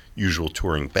his usual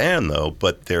touring band though,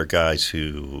 but they're guys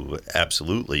who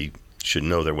absolutely should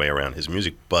know their way around his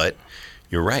music. But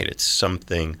you're right, it's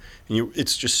something, and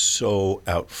it's just so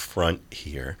out front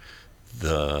here.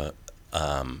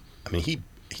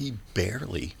 He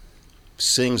barely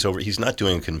sings over. He's not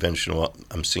doing conventional.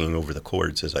 I'm singing over the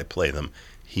chords as I play them.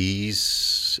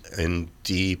 He's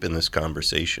deep in this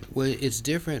conversation. Well, it's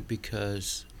different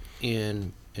because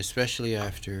especially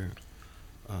after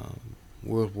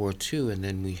World War II, and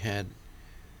then we had,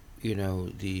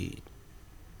 the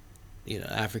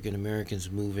African Americans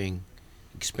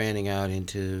expanding out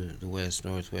into the West,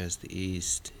 Northwest, the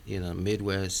East,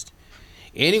 Midwest,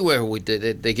 anywhere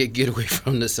they could get away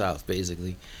from the South,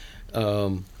 basically.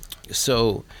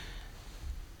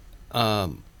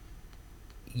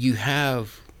 You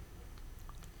have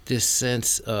this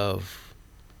sense of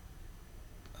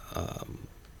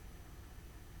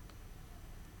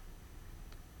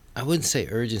I wouldn't say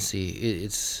urgency.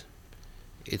 It's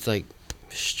like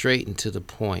straight and to the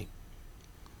point.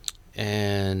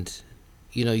 And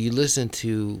you listen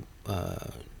to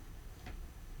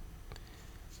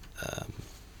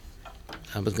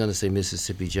I was gonna say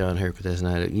Mississippi John Hurt, but that's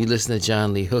not it. You listen to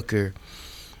John Lee Hooker,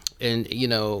 and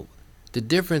the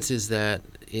difference is that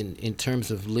in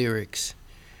terms of lyrics,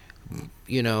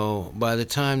 by the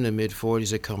time the mid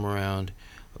 '40s had come around,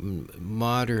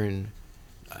 modern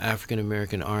African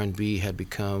American R&B had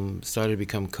started to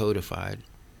become codified,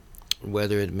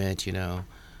 whether it meant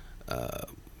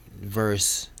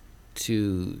verse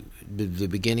to the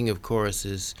beginning of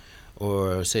choruses,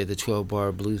 or say the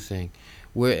 12-bar blues thing.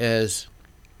 Whereas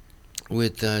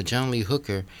with John Lee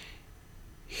Hooker,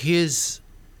 his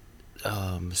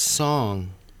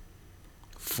song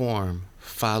form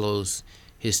follows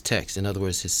his text. In other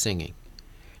words, his singing.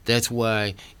 That's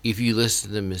why if you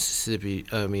listen to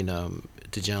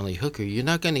to John Lee Hooker, you're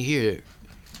not going to hear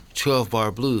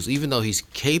 12-bar blues, even though he's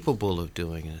capable of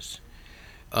doing this.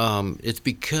 It's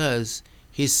because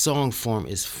his song form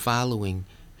is following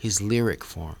his lyric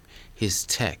form, his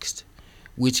text,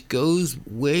 which goes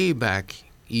way back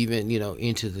even,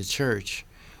 into the church,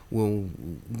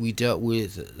 when we dealt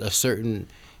with a certain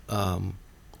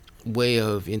way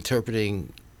of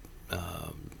interpreting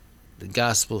the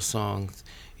gospel songs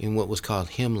in what was called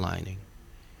hymnlining.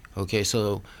 Okay,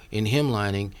 so in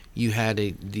hymnlining, you had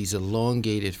these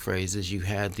elongated phrases. You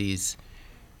had these,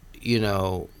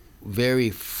 very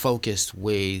focused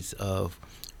ways of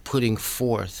putting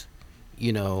forth,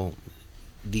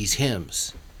 these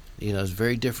hymns. It's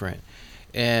very different.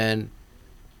 And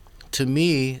to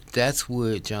me, that's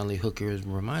what John Lee Hooker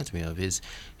reminds me of. His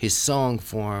song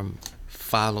form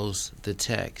follows the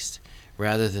text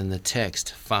rather than the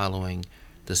text following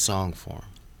the song form.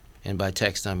 And by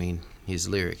text, I mean his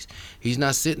lyrics. He's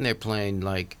not sitting there playing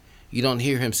like, you don't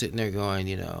hear him sitting there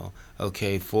going,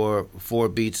 okay, four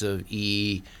beats of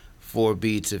E, 4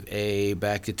 beats of A,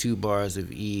 back to 2 bars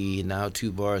of E, now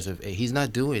 2 bars of A. He's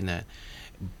not doing that.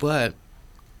 But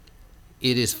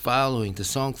it is following, the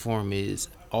song form is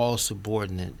all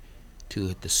subordinate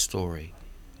to the story,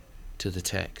 to the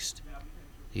text,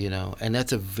 and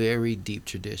that's a very deep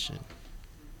tradition.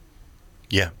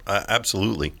 Yeah,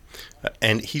 absolutely.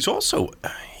 And he's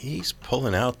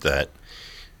pulling out that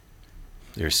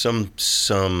there's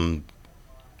some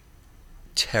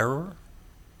terror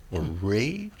or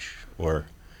rage or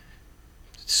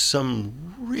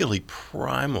some really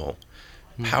primal,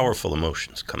 powerful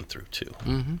emotions come through too.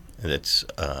 Mm-hmm. And it's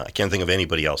I can't think of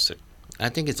anybody else that. I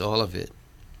think it's all of it.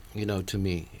 To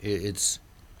me, it's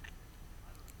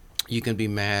you can be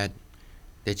mad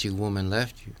that your woman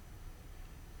left you,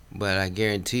 but I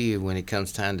guarantee you, when it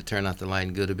comes time to turn off the light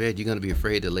and go to bed, you're going to be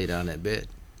afraid to lay down that bed.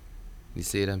 You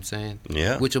see what I'm saying?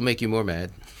 Yeah. Which will make you more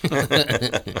mad.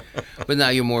 But now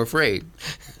you're more afraid,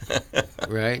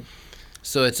 right?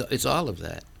 So it's all of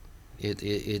that.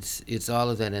 It's all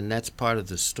of that, and that's part of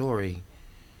the story.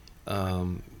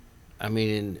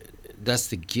 That's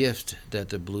the gift that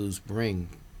the blues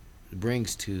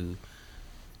brings to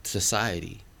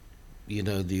society.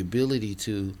 The ability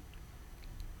to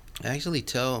actually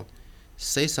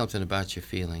say something about your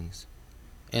feelings,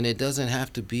 and it doesn't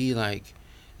have to be like,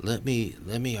 let me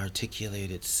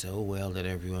articulate it so well that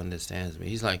everyone understands me.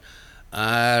 He's like,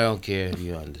 I don't care if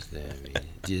you understand me.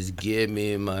 Just give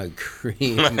me my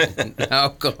cream and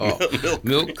alcohol.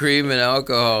 Milk, cream, and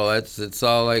alcohol. That's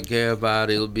all I care about.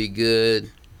 It'll be good.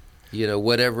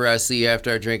 Whatever I see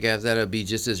after I drink after that, it'll be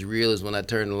just as real as when I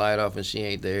turn the light off and she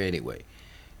ain't there anyway.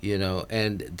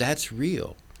 And that's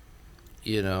real.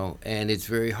 And it's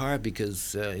very hard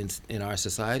because in our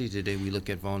society today, we look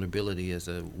at vulnerability as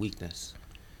a weakness.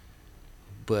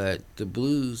 But the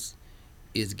blues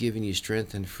is giving you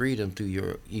strength and freedom through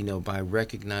your, by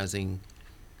recognizing,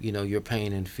 your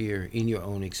pain and fear in your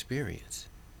own experience.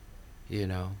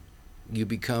 You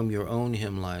become your own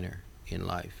hymnliner in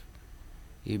life.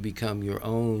 You become your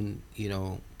own,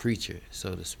 preacher,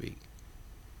 so to speak.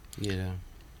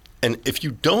 And if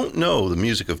you don't know the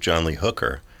music of John Lee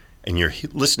Hooker, and you're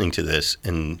listening to this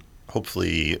and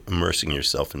hopefully immersing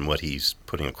yourself in what he's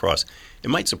putting across, it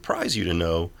might surprise you to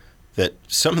know that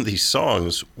some of these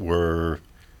songs were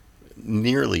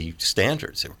nearly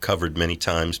standards. They were covered many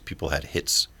times. People had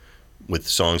hits with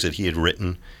songs that he had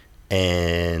written.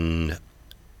 And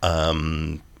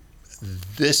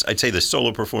this, I'd say the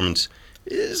solo performance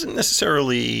isn't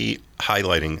necessarily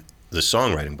highlighting the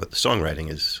songwriting, but the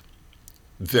songwriting is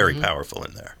very powerful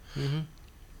in there. Mm-hmm.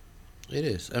 It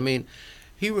is. I mean,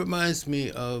 he reminds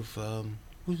me of,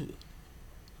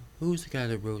 who's the guy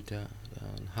that wrote down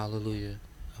Hallelujah?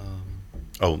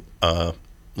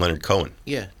 Leonard Cohen.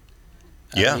 Yeah.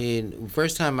 Yeah. I mean,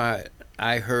 first time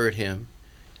I heard him,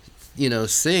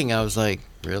 sing, I was like,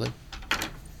 really?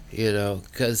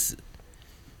 Because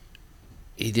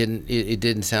it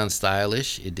didn't sound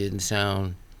stylish. It didn't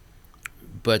sound,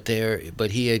 but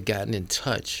he had gotten in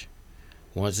touch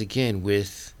once again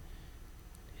with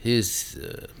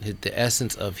the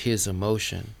essence of his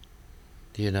emotion,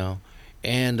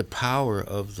 and the power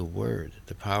of the word,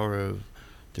 the power of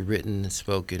the written and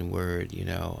spoken word.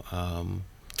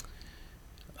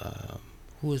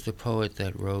 Who was the poet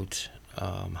that wrote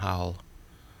Howl?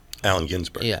 Allen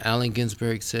Ginsberg. Yeah, Allen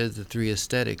Ginsberg says the three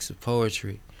aesthetics of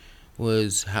poetry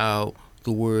was how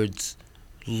the words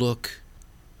look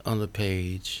on the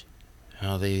page,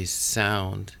 how they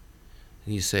sound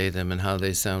when you say them, and how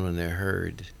they sound when they're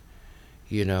heard.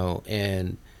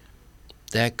 And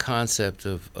that concept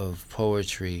of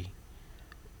poetry,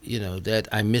 that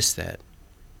I miss that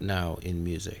now in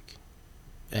music.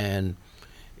 And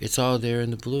it's all there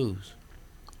in the blues.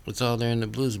 It's all there in the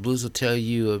blues. Blues will tell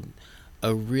you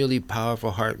a really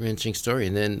powerful, heart-wrenching story.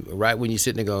 And then right when you're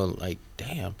sitting there going, like,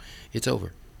 damn, it's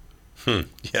over.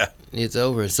 Yeah. It's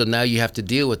over. So now you have to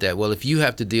deal with that. Well, if you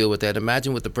have to deal with that,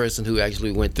 imagine what the person who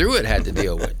actually went through it had to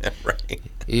deal with. Right.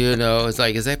 It's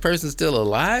like, is that person still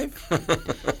alive?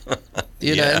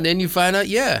 Yeah. And then you find out,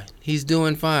 yeah, he's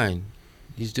doing fine.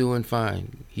 He's doing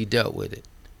fine. He dealt with it.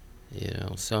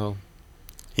 So.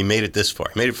 He made it this far.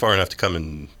 He made it far enough to come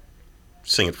and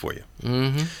sing it for you.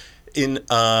 Mm-hmm. In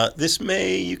this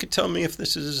May, you could tell me if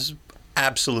this is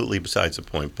absolutely besides the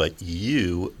point, but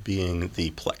you being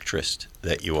the plectrist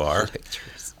that you are,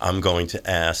 I'm going to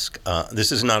ask,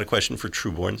 this is not a question for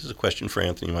Trueborn, this is a question for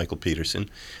Anthony Michael Peterson.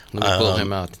 Let me pull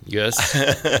him out. Yes.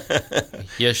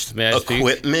 Yes, may I speak?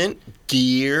 Equipment,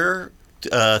 gear,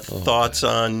 thoughts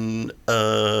on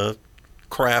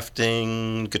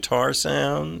crafting guitar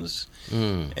sounds,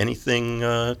 anything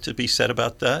to be said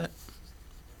about that?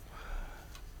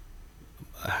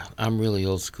 I'm really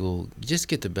old school. Just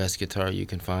get the best guitar you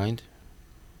can find.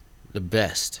 The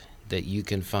best that you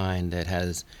can find that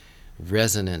has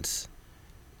resonance,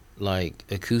 like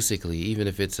acoustically, even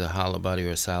if it's a hollow body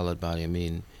or a solid body. I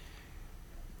mean,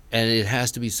 and it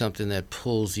has to be something that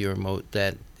pulls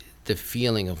the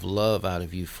feeling of love out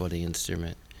of you for the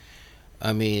instrument.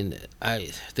 I mean,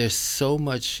 there's so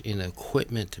much in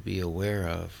equipment to be aware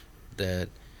of that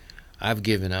I've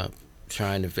given up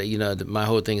trying to, my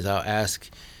whole thing is I'll ask,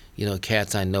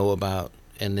 cats I know about,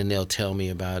 and then they'll tell me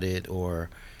about it, or,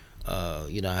 I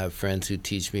have friends who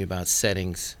teach me about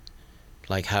settings,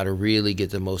 like how to really get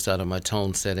the most out of my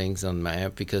tone settings on my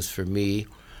amp, because for me,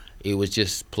 it was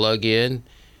just plug in.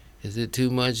 Is it too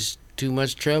much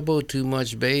treble, too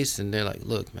much bass? And they're like,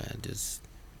 look, man, just,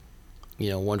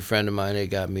 one friend of mine, they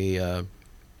got me,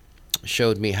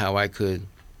 showed me how I could,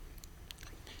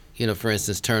 for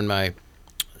instance,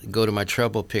 go to my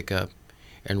treble pickup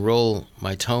and roll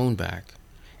my tone back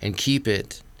and keep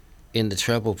it in the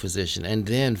treble position, and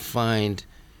then find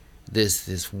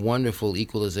this wonderful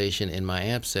equalization in my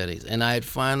amp settings. And I had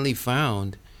finally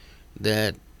found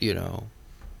that, the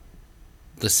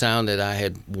sound that I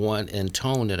had and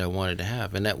tone that I wanted to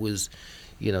have. And that was,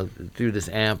 through this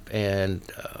amp and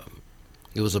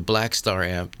It was a Black Star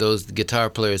amp. Those guitar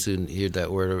players who hear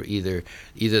that word are either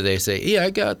they say, "Yeah, I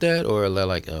got that," or they're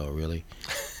like, "Oh, really?"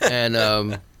 And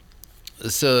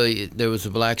so there was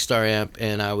a Black Star amp,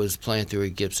 and I was playing through a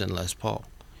Gibson Les Paul,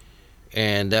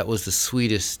 and that was the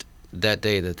sweetest that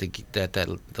day that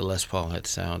the Les Paul had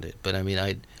sounded. But I mean,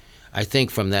 I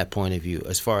think from that point of view,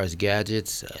 as far as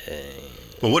gadgets.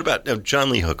 Well, what about John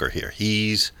Lee Hooker here?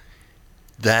 He's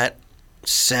that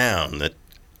sound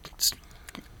that's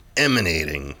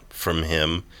emanating from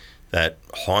him, that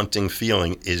haunting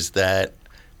feeling. Is that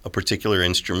a particular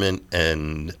instrument,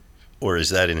 or is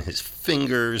that in his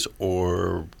fingers,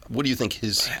 or what do you think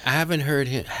his? I haven't heard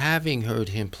him. Having heard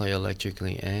him play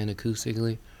electrically and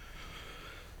acoustically,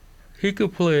 he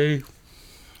could play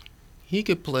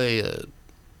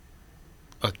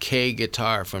a K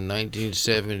guitar from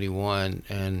 1971,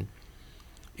 and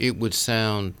it would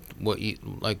sound what you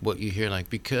hear,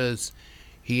 because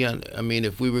I mean,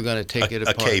 if we were going to take it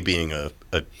apart, a K being a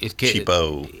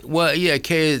cheapo. Well, yeah,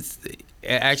 K is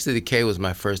actually, the K was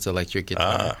my first electric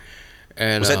guitar.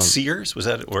 And was that Sears? Was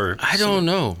that, or I don't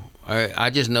know. I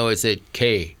just know it said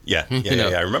K. Yeah,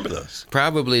 I remember those.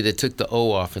 Probably they took the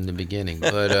O off in the beginning,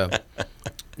 but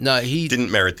no, he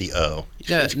didn't merit the O.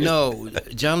 Yeah, no.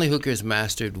 John Lee Hooker has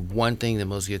mastered one thing that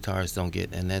most guitarists don't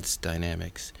get, and that's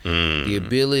dynamics. The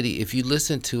ability, if you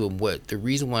listen to him, the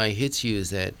reason why he hits you is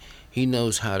that he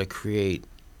knows how to create,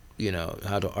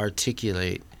 how to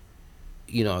articulate,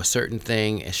 a certain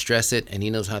thing and stress it, and he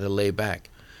knows how to lay back.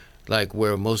 Like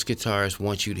where most guitarists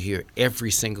want you to hear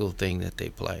every single thing that they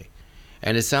play.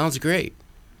 And it sounds great,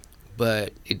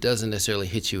 but it doesn't necessarily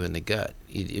hit you in the gut.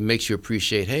 It makes you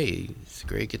appreciate, hey, he's a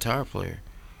great guitar player.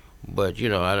 But,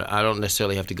 I don't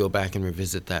necessarily have to go back and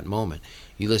revisit that moment.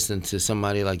 You listen to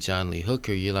somebody like John Lee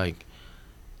Hooker, you're like,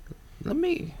 what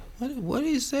did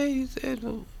he say? He said,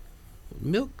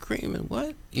 milk, cream, and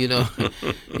what? And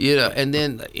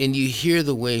you hear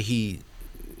the way he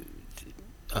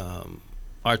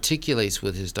articulates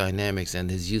with his dynamics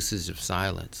and his usage of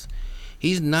silence.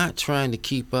 He's not trying to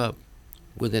keep up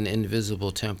with an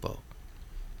invisible tempo.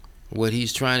 What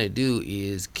he's trying to do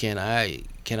is, can I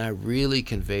really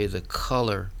convey the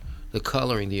coloring,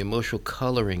 the emotional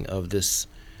coloring of this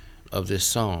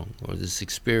song or this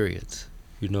experience?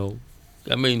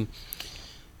 I mean,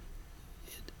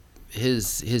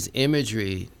 his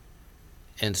imagery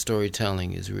and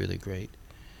storytelling is really great,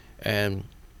 and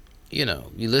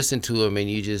you listen to him and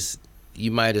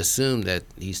you might assume that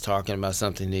he's talking about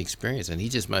something he experienced, and he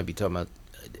just might be talking about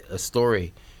a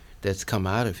story that's come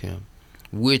out of him,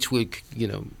 which would,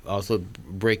 also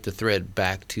break the thread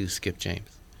back to Skip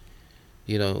James.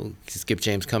 Skip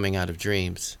James coming out of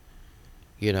dreams,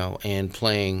 and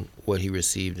playing what he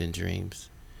received in dreams.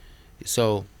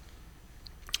 So,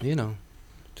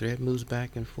 thread moves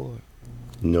back and forth.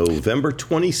 November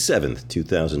 27th,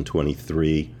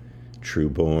 2023.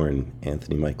 Trueborn,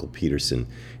 Anthony Michael Peterson,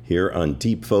 here on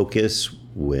Deep Focus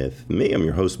with me. I'm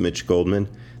your host, Mitch Goldman.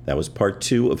 That was part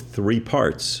 2 of 3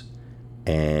 parts.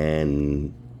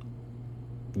 And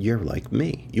you're like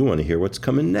me. You want to hear what's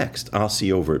coming next. I'll see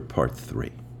you over at part 3.